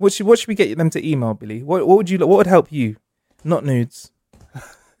 What should we get them to email, Billy? What would help you? Not nudes.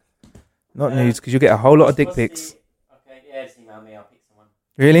 Not nudes, because you'll get a whole lot of dick pics. Okay, yeah, just email me. I'll pick someone.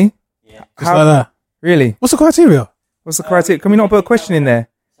 Really? Yeah. Just like that. Really? What's the criteria? What's the criteria? Can we not put a question in there?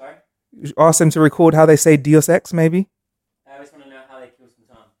 Sorry? Ask them to record how they say Deus Ex, maybe? I just want to know how they kill some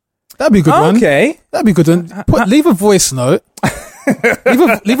time. That'd be a good one. Okay. That'd be a good one. Leave a voice note.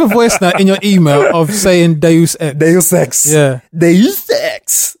 leave a voice note in your email of saying Deus Ex. Deus Ex. Yeah. Deus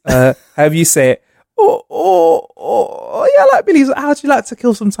Ex. Have you say it? Yeah, like Billy. How do you like to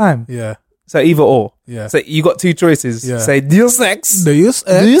kill some time? Yeah. So either or. Yeah. So you got two choices. Yeah. Say Deus Ex. Deus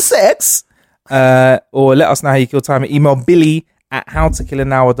Ex. Deus Ex. Or let us know how you kill time. Email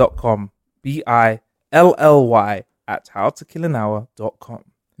billy@howtokillanhour.com. BILLY @howtokillanhour.com.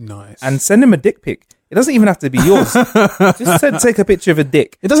 Nice. And send him a dick pic. It doesn't even have to be yours. Just take a picture of a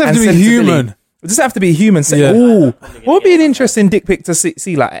dick. It doesn't have to be human. It doesn't have to be a human. Say, ooh, what would be an interesting dick pic to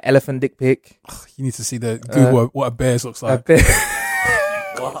see like an elephant dick pic? You need to see Google what a bear's looks like. A bear.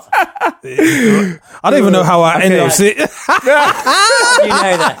 I don't even know how I ended up seeing it. You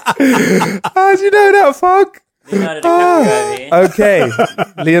know that. How do you know that, fuck? Leonardo DiCaprio over here. Okay.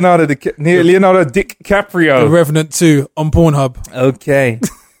 Leonardo DiCaprio. The Revenant 2 on Pornhub. Okay.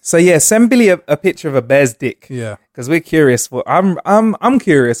 So yeah, send Billy a picture of a bear's dick. Yeah. Because we're curious. Well, I'm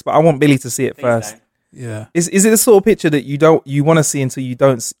curious, but I want Billy to see it first. Yeah. Is it the sort of picture that you want to see until you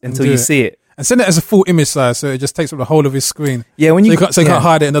see it? And send it as a full image size, so it just takes up the whole of his screen. Yeah, when you can't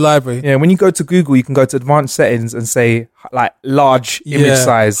hide it in the library. Yeah, when you go to Google, you can go to advanced settings and say like large image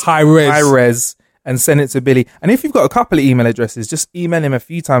size, high res, and send it to Billy. And if you've got a couple of email addresses, just email him a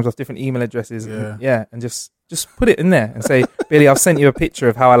few times off different email addresses. Yeah, and just put it in there and say, Billy, I've sent you a picture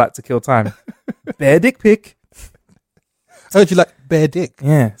of how I like to kill time. Bear dick pic. I heard you like bear dick.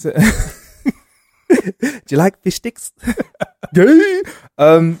 Yeah. So do you like fish sticks?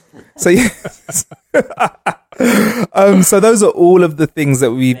 So yeah. So those are all of the things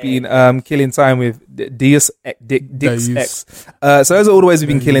that we've been killing time with. Deus Ex. So those are all the ways we've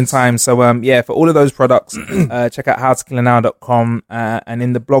been killing time. So for all of those products, check out howtokillanhour.com, and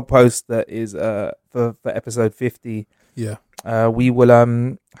in the blog post that is for episode 50. Yeah. We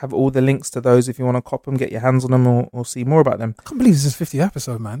will have all the links to those if you want to cop them, get your hands on them, or see more about them. I can't believe this is 50th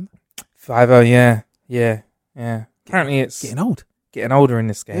episode, man. 50, yeah. Apparently it's getting older in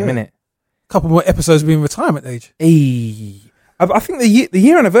this game, innit? A couple more episodes being retirement age. Hey, I think the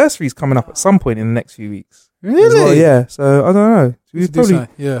year anniversary is coming up at some point in the next few weeks. Really? Well, yeah. So I don't know.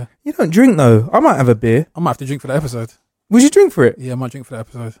 Yeah. You don't drink though. I might have a beer. I might have to drink for the episode. Would you drink for it? Yeah, I might drink for the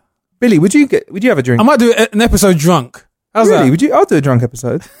episode. Billy, would you have a drink? I might do an episode drunk. How's that? Would you? I'll do a drunk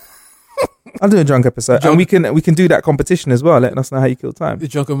episode. I'll do a drunk episode, and we can do that competition as well, letting us know how you kill time. The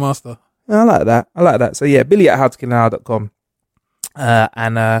drunken master. I like that. So yeah, Billy@howtokillanhour.com,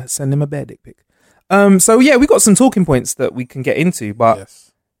 and send him a bear dick pic. So yeah, we got some talking points that we can get into, but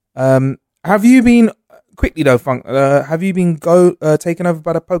yes. Have you been quickly though, Funk? Have you been taken over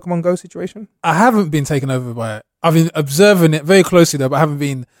by the Pokemon Go situation? I haven't been taken over by it. I've been observing it very closely though, but I haven't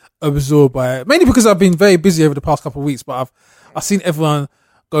been absorbed by it. Mainly because I've been very busy over the past couple of weeks, but I've seen everyone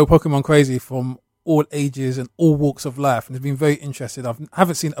go Pokemon crazy from all ages and all walks of life, and it's been very interested. I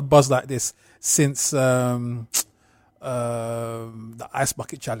haven't seen a buzz like this since the Ice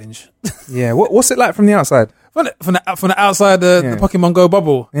Bucket Challenge. Yeah, what's it like from the outside? From the outside, the Pokemon Go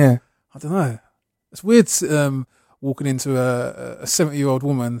bubble. Yeah, I don't know. It's weird walking into a 70-year-old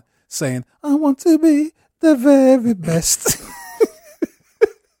woman saying, "I want to be the very best,"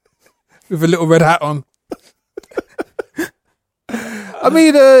 with a little red hat on. I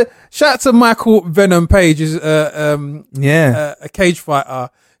mean, shout out to Michael Venom Page, who's a cage fighter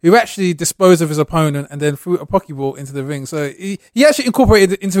who actually disposed of his opponent and then threw a Pokeball into the ring. So he actually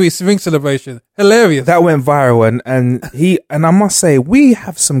incorporated it into his ring celebration. Hilarious. That went viral, and I must say, we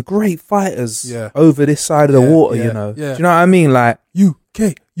have some great fighters over this side of the water, you know. Yeah. Do you know what I mean? Like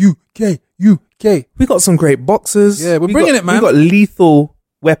UK. We got some great boxers. Yeah, we're bringing it, man. We got lethal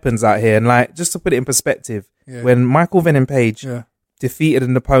weapons out here, and like, just to put it in perspective, when Michael Venom Page defeated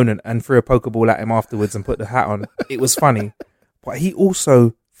an opponent and threw a Pokeball at him afterwards and put the hat on, it was funny. But he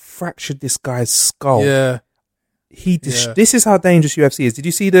also fractured this guy's skull. Yeah. This is how dangerous UFC is. Did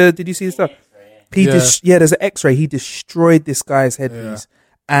you see the stuff? There's an X-ray. He destroyed this guy's headpiece.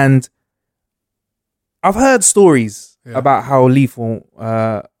 And I've heard stories about how lethal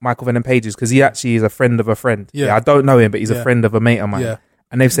Michael Venom Page is, because he actually is a friend of a friend. I don't know him, but he's a friend of a mate of mine. Yeah.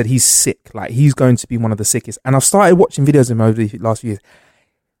 And they've said he's sick. Like, he's going to be one of the sickest. And I've started watching videos of him over the last few years.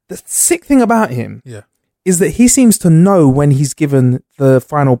 The sick thing about him is that he seems to know when he's given the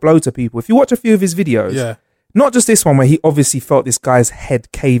final blow to people. If you watch a few of his videos, not just this one where he obviously felt this guy's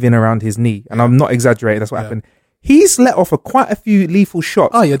head cave in around his knee, and I'm not exaggerating, that's what happened. He's let off quite a few lethal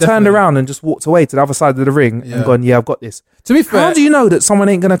shots, turned definitely. around and just walked away to the other side of the ring and gone, I've got this. To be fair, how do you know that someone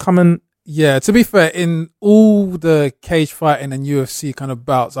ain't going to come and... Yeah, to be fair, in all the cage fighting and UFC kind of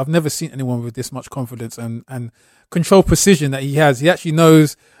bouts, I've never seen anyone with this much confidence and control precision that he has. He actually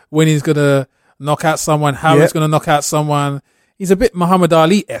knows when he's going to knock out someone, how he's going to knock out someone. He's a bit Muhammad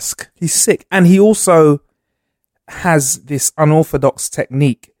Ali-esque. He's sick. And he also has this unorthodox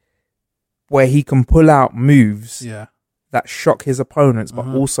technique where he can pull out moves that shock his opponents, but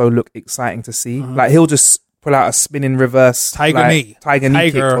also look exciting to see. Like, he'll just pull out a spinning reverse Tiger knee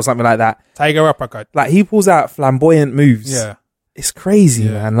kick or something like that. Tiger uppercut. Like, he pulls out flamboyant moves. Yeah. It's crazy,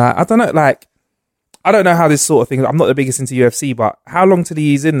 man. Like, I don't know, like, I don't know how this sort of thing, I'm not the biggest into UFC, but how long till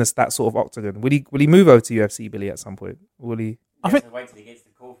he's in that sort of octagon? Will he move over to UFC, Billy, at some point? Will he? I think wait till he gets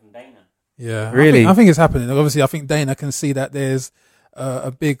the call from Dana. Yeah. Really? I think it's happening. Obviously, I think Dana can see that there's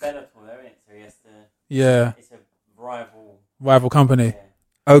a big... Bellator, though, isn't it? So he has to... Yeah. It's a rival company. Yeah.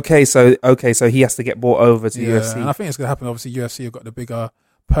 Okay, so he has to get brought over to UFC. And I think it's going to happen. Obviously, UFC have got the bigger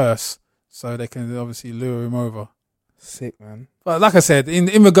purse, so they can obviously lure him over. Sick, man. But like I said,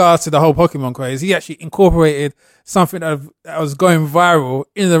 in regards to the whole Pokemon craze, he actually incorporated something that was going viral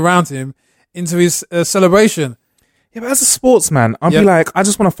in and around him into his celebration. Yeah, but as a sportsman, I'd be like, I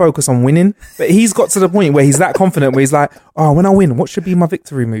just want to focus on winning. But he's got to the point where he's that confident where he's like, oh, when I win, what should be my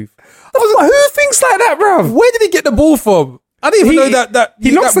victory move? Who thinks like that, bruv? Where did he get the ball from? I didn't even know that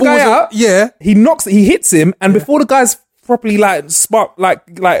he knocks the guy out. He hits him, and before the guy's properly like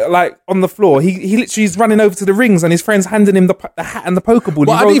on the floor, he literally is running over to the rings, and his friend's handing him the hat and the Pokeball.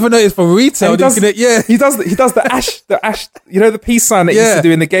 Well, I didn't even know it's for retail. He does the ash, you know, the peace sign that he used to do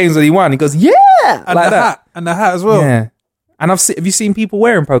in the games when he won. He goes, and like that, and the hat as well. Yeah. And have you seen people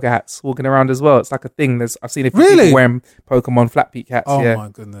wearing poker hats walking around as well? It's like a thing. I've seen a few people wearing Pokemon flat peak hats. Oh my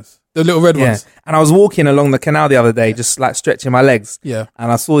goodness. The little red ones. And I was walking along the canal the other day, just like stretching my legs. Yeah.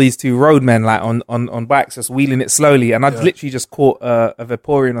 And I saw these two roadmen like on bikes just wheeling it slowly. And I literally just caught a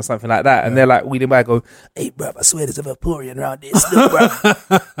Vaporeon or something like that. And they're like wheeling by. I go, hey, bruv, I swear there's a Vaporeon around there. Look,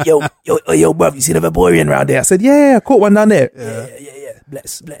 bruv. yo, bruv, you see the Vaporeon around there? I said, yeah, I caught one down there. Yeah.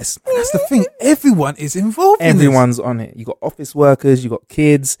 Bless. And that's the thing. Everyone is involved Everyone's on it. You got office workers, you got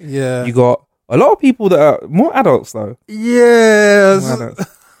kids. Yeah. You got a lot of people that are more adults though. Yes.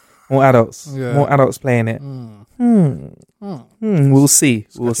 More adults. Yeah. More adults playing it. We'll see.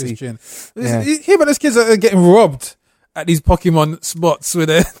 We'll see. Hear about those kids that are getting robbed at these Pokemon spots where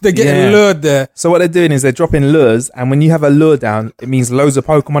they're getting lured there. So what they're doing is they're dropping lures, and when you have a lure down, it means loads of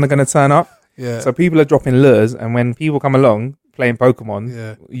Pokemon are going to turn up. Yeah. So people are dropping lures, and when people come along playing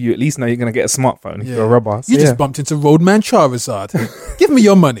Pokemon, you at least know you're going to get a smartphone if you're a robber. So you just bumped into Roadman Charizard. Give me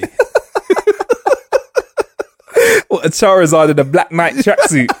your money. What, a Charizard in a Black Knight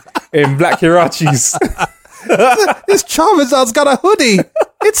tracksuit in black Hirachis. This Charizard's got a hoodie.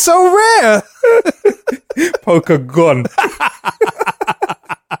 It's so rare. Poker gone.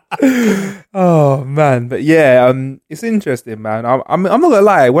 Oh man, but yeah, it's interesting, man. I'm not gonna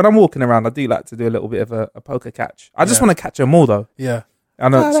lie. When I'm walking around, I do like to do a little bit of a poker catch. I just want to catch them all, though. Yeah, I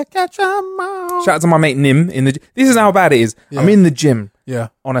know. Catch 'em all. Shout out to my mate Nim in the. This is how bad it is. I'm in the gym. Yeah.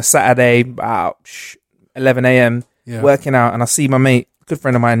 On a Saturday, about 11 a.m. Working out, and I see my mate, good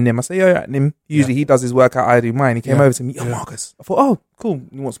friend of mine, Nim. I say, yo, yeah, Nim. Usually he does his workout, I do mine. He came over to me, yo, Marcus. I thought, oh, cool.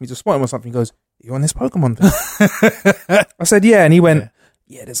 He wants me to spot him or something. He goes, you on this Pokemon thing? I said, yeah, and he went.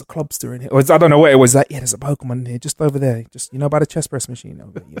 Yeah, there's a Clubster in here. Or I don't know what it was. Like, yeah, there's a Pokemon in here, just over there. Just, by the chest press machine.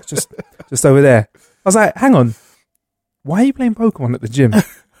 It's just over there. I was like, hang on. Why are you playing Pokemon at the gym?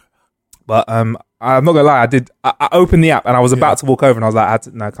 But I'm not gonna lie. I opened the app and I was about to walk over and I was like,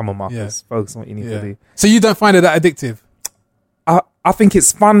 no, come on, Marcus. Focus on what you need to do. So you don't find it that addictive? I think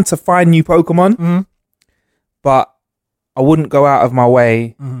it's fun to find new Pokemon, but I wouldn't go out of my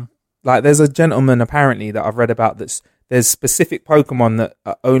way. Like, there's a gentleman apparently that I've read about there's specific Pokemon that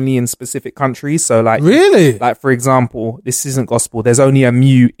are only in specific countries. So like, really? Like, for example, this isn't gospel. There's only a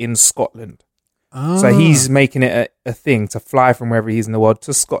Mew in Scotland. Oh. So he's making it a thing to fly from wherever he is in the world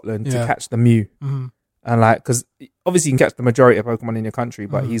to Scotland to catch the Mew. And like, because obviously you can catch the majority of Pokemon in your country,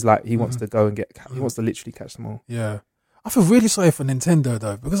 but he's like, he wants to go and he wants to literally catch them all. Yeah. I feel really sorry for Nintendo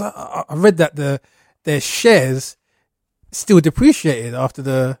though, because I read that their shares still depreciated after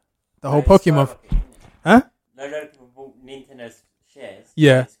the whole Pokemon. Huh? No people bought Nintendo's shares.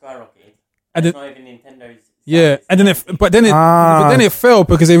 Yeah. It skyrocketed. And it's not even Nintendo's. Yeah, and then it fell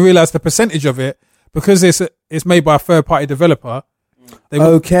because they realized the percentage of it, because it's made by a third party developer.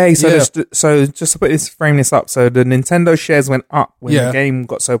 Okay, so just to frame this up, so the Nintendo shares went up when the game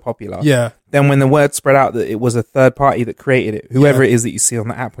got so popular. Yeah. Then when the word spread out that it was a third party that created it, whoever it is that you see on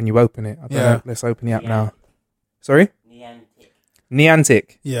the app when you open it. I don't know. Let's open the app now. Sorry?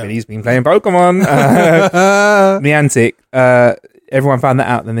 Niantic. Yeah. He's been playing Pokemon. Niantic. Everyone found that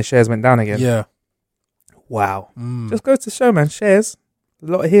out, then the shares went down again. Yeah. Wow. Just goes to show, man. Shares. A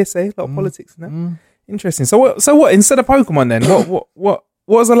lot of hearsay, a lot of politics in that. Interesting. So what? Instead of Pokemon, then what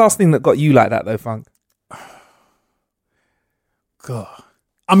was the last thing that got you like that though, Funk? God,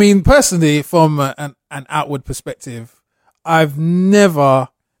 I mean, personally, from an outward perspective, I've never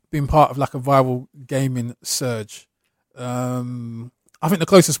been part of like a viral gaming surge. I think the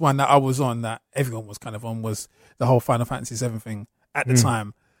closest one that I was on, that everyone was kind of on, was the whole Final Fantasy VII thing at the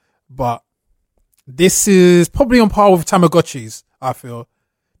time. But this is probably on par with Tamagotchis. I feel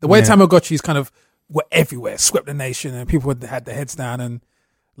the way Tamagotchis kind of were everywhere, swept the nation, and people had their heads down, and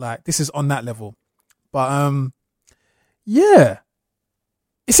like this is on that level. But it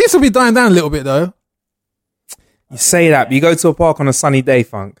seems to be dying down a little bit though. You say that, but you go to a park on a sunny day,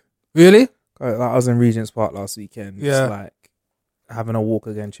 Funk. Really? Like, I was in Regent's Park last weekend. Yeah. Just like having a walk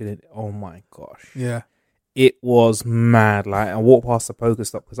again, chilling. Oh my gosh. Yeah. It was mad. Like, I walked past the poker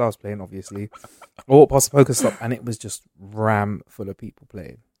stop because I was playing, obviously. I walked past the poker stop and it was just ram full of people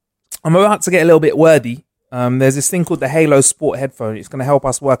playing. I'm about to get a little bit wordy. There's this thing called the Halo Sport headphone. It's going to help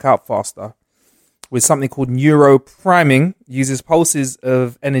us work out faster with something called neuropriming. Uses pulses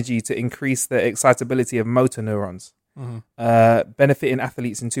of energy to increase the excitability of motor neurons, benefiting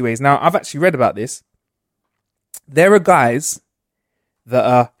athletes in 2 ways. Now, I've actually read about this. There are guys that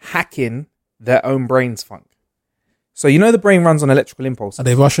are hacking their own brains, Funk. So you know the brain runs on electrical impulses. Are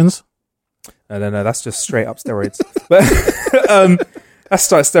they Russians? No, that's just straight up steroids. But that's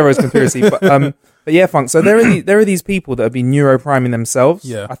steroids conspiracy. But yeah, Funk. So there are these people that have been neuropriming themselves.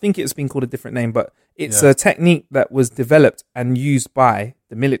 Yeah. I think it's been called a different name, but it's a technique that was developed and used by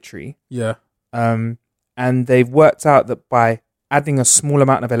the military. Yeah. And they've worked out that by adding a small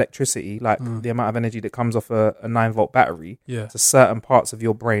amount of electricity, like the amount of energy that comes off a 9-volt battery, to certain parts of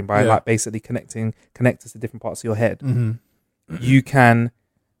your brain by like basically connecting connectors to different parts of your head, you can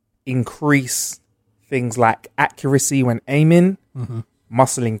increase things like accuracy when aiming,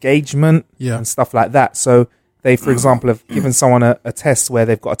 muscle engagement, and stuff like that. So they, for example, have given someone a test where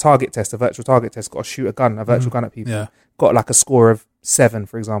they've got a target test, a virtual target test, got to shoot a virtual gun at people, got like a score of 7,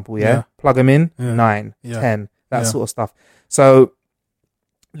 for example, plug them in, 9, 10, that sort of stuff. So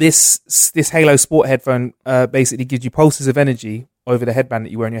this Halo Sport headphone basically gives you pulses of energy over the headband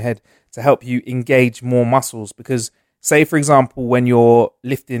that you wear on your head to help you engage more muscles. Because say, for example, when you're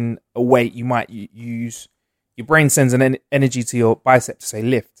lifting a weight, you might use your brain sends an energy to your bicep to say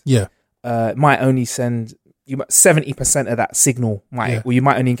lift. Yeah. It might only send 70% of that signal or you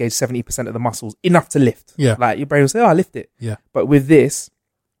might only engage 70% of the muscles enough to lift. Yeah. Like your brain will say, "Oh, I lift it." Yeah. But with this,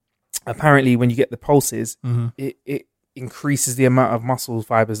 apparently, when you get the pulses, it increases the amount of muscle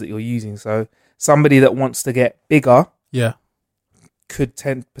fibers that you're using. So somebody that wants to get bigger, could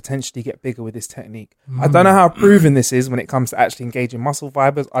potentially get bigger with this technique. I don't know how proven this is when it comes to actually engaging muscle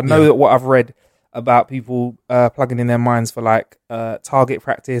fibers. I know that what I've read about people plugging in their minds for like target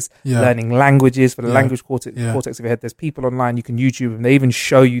practice, learning languages for the language cortex of your head. There's people online, you can YouTube them. They even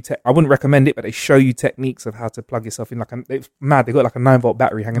show you, I wouldn't recommend it, but they show you techniques of how to plug yourself in. Like it's mad. They got like a 9-volt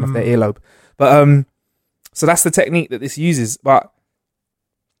battery hanging off their earlobe. But so that's the technique that this uses. But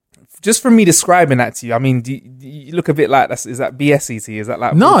just from me describing that to you, I mean, do you look a bit like is that BSE to you? Is that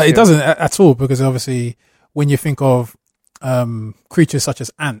like no? It doesn't at all, because obviously when you think of creatures such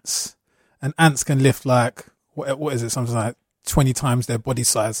as ants, and ants can lift like what is it? Something like 20 times their body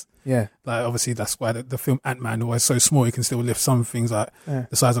size. Yeah, like obviously that's why the film Ant-Man was so small. He can still lift some things like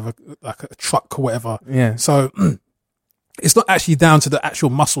the size of a truck or whatever. Yeah. So it's not actually down to the actual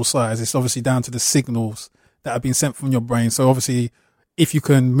muscle size. It's obviously down to the signals that have been sent from your brain. So obviously, if you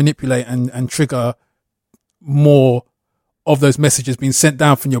can manipulate and trigger more of those messages being sent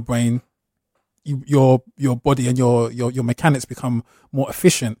down from your brain, your body and your mechanics become more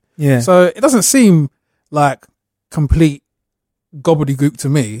efficient. Yeah. So it doesn't seem like complete gobbledygook to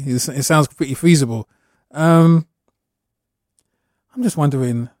me. It sounds pretty feasible. I'm just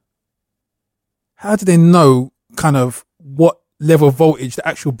wondering, how do they know kind of what level of voltage the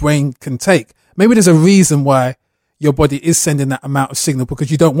actual brain can take? Maybe there's a reason why your body is sending that amount of signal,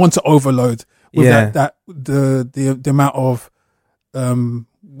 because you don't want to overload with the amount of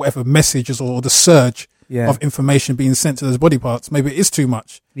whatever messages or the surge of information being sent to those body parts. Maybe it is too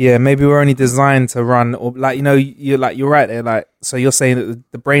much. Yeah, maybe we're only designed to run, or like, you know, you're right there. Like, so you're saying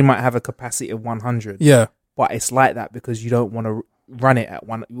that the brain might have a capacity of 100. Yeah, but it's like that because you don't want to run it at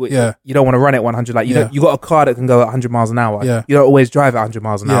Yeah. You don't want to run it at 100. Like you Yeah. you got a car that can go at 100 miles an hour. Yeah. You don't always drive at 100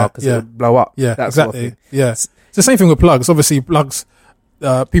 miles an hour because it'll blow up. Yeah, that exactly. Sort of thing. Yeah, it's the same thing with plugs. Obviously, plugs.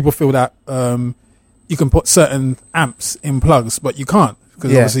 People feel that you can put certain amps in plugs, but you can't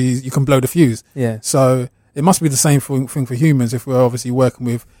because obviously you can blow the fuse. Yeah. So it must be the same thing for humans if we're obviously working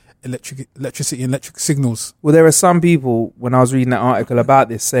with electricity and electric signals. Well, there are some people when I was reading that article about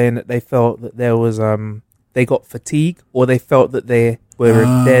this saying that they felt that there was they got fatigue or they felt that their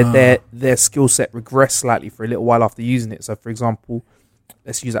skill set regressed slightly for a little while after using it. So, for example,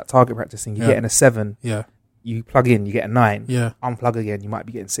 let's use that target practice thing. You're getting a 7. Yeah. You plug in, you get a 9. Yeah. Unplug again, you might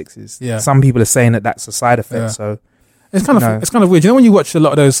be getting 6s. Yeah. Some people are saying that that's a side effect. Yeah. So it's kind of weird. You know when you watch a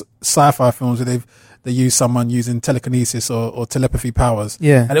lot of those sci-fi films where they use someone using telekinesis or telepathy powers.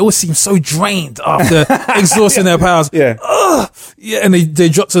 Yeah. And it always seems so drained after exhausting their powers. Yeah. Yeah. And they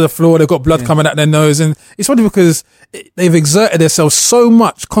drop to the floor. They've got blood coming out their nose. And it's probably because they've exerted themselves so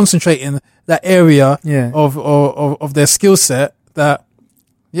much concentrating that area of their skill set that,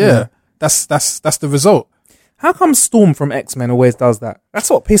 that's the result. How come Storm from X-Men always does that? That's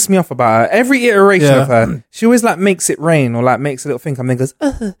what pissed me off about her. Every iteration of her, she always like makes it rain or like makes a little thing come and then goes,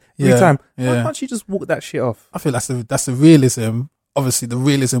 every time. Why can't you just walk that shit off? I feel that's the realism. Obviously, the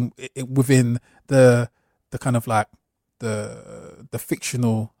realism within the kind of like the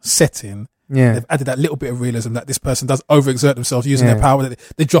fictional setting. Yeah. They've added that little bit of realism that this person does overexert themselves using their power. That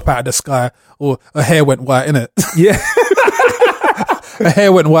they drop out of the sky or her hair went white, innit? Yeah. Her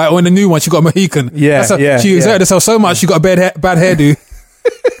hair went white, or in the new one, she got a Mohican. Yeah, she exerted herself so much, she got a bad hairdo.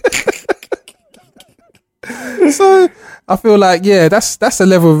 So I feel like, that's a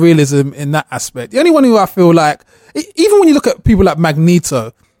level of realism in that aspect. The only one who I feel like, even when you look at people like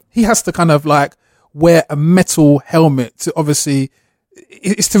Magneto, he has to kind of like wear a metal helmet to obviously,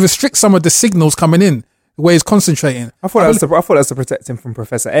 it's to restrict some of the signals coming in. Where he's concentrating. I thought that's to protect him from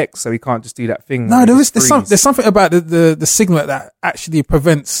Professor X, so he can't just do that thing. No, there's something about the signal that actually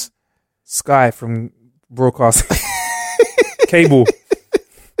prevents Sky from broadcasting. Cable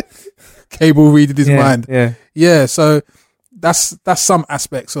reading his mind. Yeah. So that's some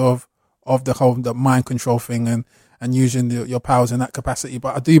aspects of the mind control thing and using your powers in that capacity.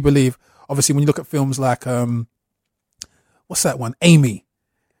 But I do believe, obviously, when you look at films like what's that one, Amy?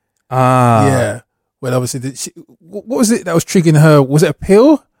 Yeah. Well, obviously, what was it that was triggering her? Was it a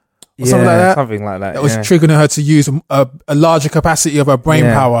pill? Or something like that? Something like that. That was triggering her to use a larger capacity of her brain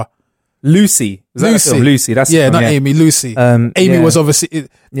power. Lucy. Lucy. That's not Amy. Lucy. Amy was obviously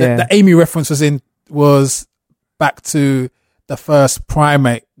the Amy reference was back to the first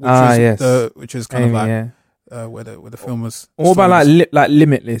primate, which was kind of like where the film was. What about like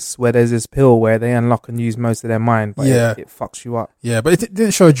Limitless, where there's this pill where they unlock and use most of their mind, but it fucks you up. Yeah, but it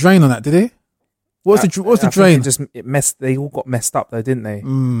didn't show a drain on that, did it? What was the drain? They all got messed up though, didn't they?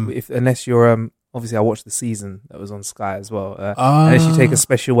 Unless you're obviously I watched the season that was on Sky as well. Unless you take a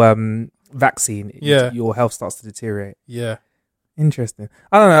special vaccine, your health starts to deteriorate. Yeah, interesting.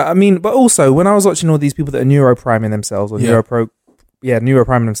 I don't know. I mean, but also when I was watching all these people that are neuropriming themselves or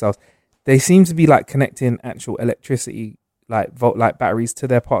neuropriming themselves, they seem to be like connecting actual electricity, like batteries to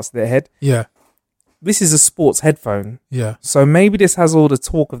their parts of their head. Yeah. This is a sports headphone. Yeah. So maybe this has all the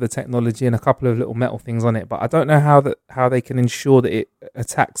talk of the technology and a couple of little metal things on it, but I don't know how they can ensure that it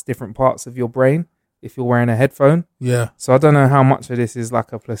attacks different parts of your brain if you're wearing a headphone. Yeah. So I don't know how much of this is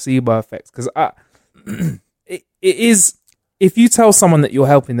like a placebo effect, because it is, if you tell someone that you're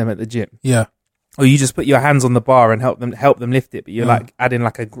helping them at the gym. Yeah. Or you just put your hands on the bar and help them lift it, but you're like adding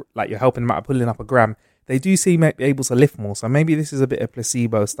like you're helping them out pulling up a gram. They do seem able to lift more, so maybe this is a bit of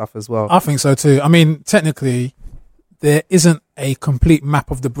placebo stuff as well. I think so too. I mean, technically, there isn't a complete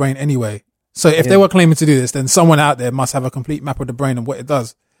map of the brain anyway. So if they were claiming to do this, then someone out there must have a complete map of the brain and what it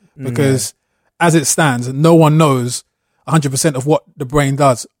does. Because as it stands, no one knows 100% of what the brain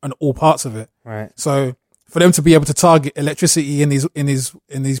does and all parts of it. Right. So for them to be able to target electricity in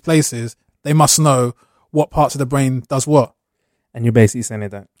these places, they must know what parts of the brain does what. And you're basically saying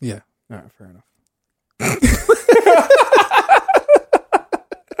that. Yeah. All right, fair enough.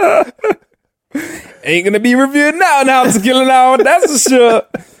 Ain't gonna be reviewing now to kill an hour, that's for sure.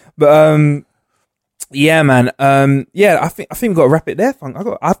 But yeah, man. I think we've got to wrap it there, Funk.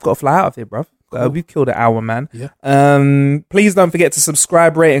 I've got to fly out of here, bruv. Cool. We've killed an hour, man. Yeah. Please don't forget to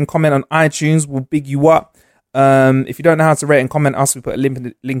subscribe, rate, and comment on iTunes. We'll big you up. If you don't know how to rate and comment us, we put a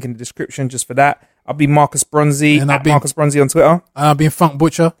link in the description just for that. I'll be Marcus Bronzy at Marcus Bronzy on Twitter. I've been Funk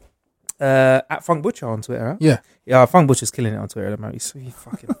Butcher. At Funk Butcher on Twitter, huh? Yeah, Funk Butcher's killing it on Twitter, man. He's a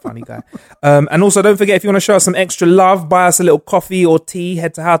fucking funny guy. And also, don't forget, if you want to show us some extra love, buy us a little coffee or tea,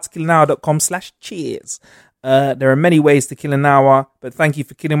 head to howtokillanour.com/cheers. There are many ways to kill an hour, but thank you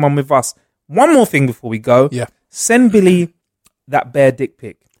for killing one with us. One more thing before we go. Yeah. Send Billy that bare dick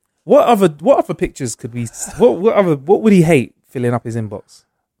pic. What other pictures could we? What would he hate filling up his inbox?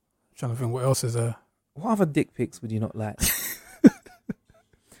 I'm trying to think what else is there. What other dick pics would you not like?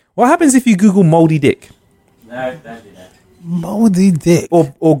 What happens if you Google moldy dick? No, don't do that. Moldy dick.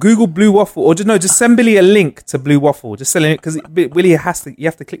 Or Google blue waffle, or just send Billy a link to blue waffle. Just selling it because Billy you have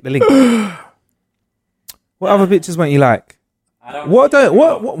to click the link. What other pictures won't you like? What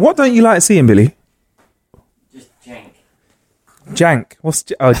don't you like seeing, Billy? Just jank. Jank. What's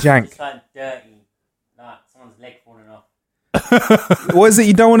jank? It's like dirty. Like someone's leg falling off. What is it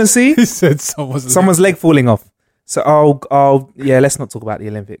you don't want to see? He said someone's leg falling off. So yeah, let's not talk about the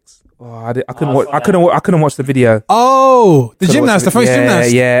Olympics. Oh, I couldn't watch the video. Oh, the gymnast, the French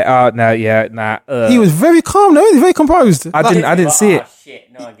gymnast. Yeah. Nah. He was very calm, though. He was very composed. I didn't see it.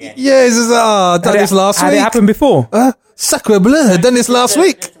 Shit, no again. Yeah, he's just done this last week. Had it happened before? Sacre bleu, done this last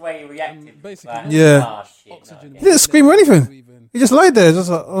week. Just the way he reacted. Basically. Yeah. He didn't scream or anything. He just lied there, just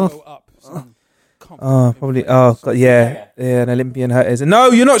like, probably. Oh, God, yeah. An Olympian hurt is.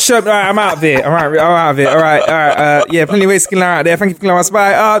 No, you're not sure. All right, I'm out of it. I'm out of it. All right. Yeah, plenty of ways to kill out there. Thank you for killing us.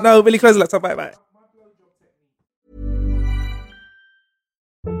 Bye. Oh, no, Billy, close the laptop. Bye.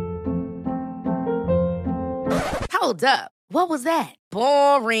 Hold up. What was that?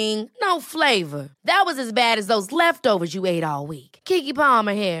 Boring. No flavor. That was as bad as those leftovers you ate all week. Keke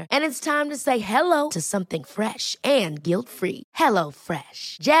Palmer here. And it's time to say hello to something fresh and guilt-free. Hello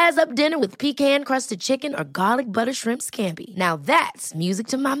Fresh. Jazz up dinner with pecan-crusted chicken or garlic butter shrimp scampi. Now that's music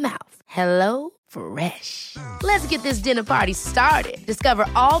to my mouth. Hello Fresh. Let's get this dinner party started. Discover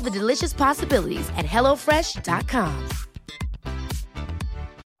all the delicious possibilities at HelloFresh.com.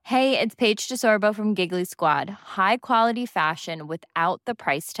 Hey, it's Paige DeSorbo from Giggly Squad. High quality fashion without the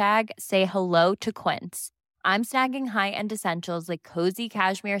price tag. Say hello to Quince. I'm snagging high-end essentials like cozy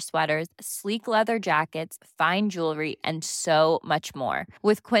cashmere sweaters, sleek leather jackets, fine jewelry, and so much more.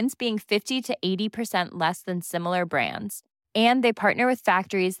 With Quince being 50 to 80% less than similar brands. And they partner with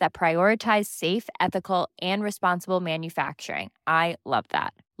factories that prioritize safe, ethical, and responsible manufacturing. I love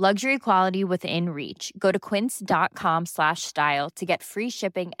that. Luxury quality within reach. Go to quince.com/style to get free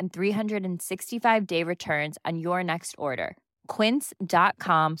shipping and 365-day returns on your next order.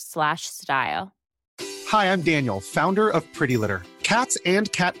 Quince.com/style. Hi, I'm Daniel, founder of Pretty Litter. Cats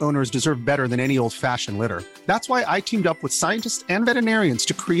and cat owners deserve better than any old-fashioned litter. That's why I teamed up with scientists and veterinarians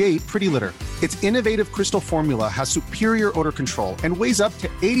to create Pretty Litter. Its innovative crystal formula has superior odor control and weighs up to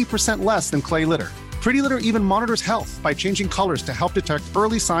 80% less than clay litter. Pretty Litter even monitors health by changing colors to help detect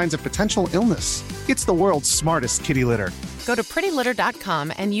early signs of potential illness. It's the world's smartest kitty litter. Go to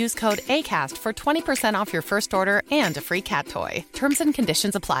prettylitter.com and use code ACAST for 20% off your first order and a free cat toy. Terms and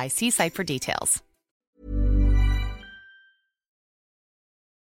conditions apply. See site for details.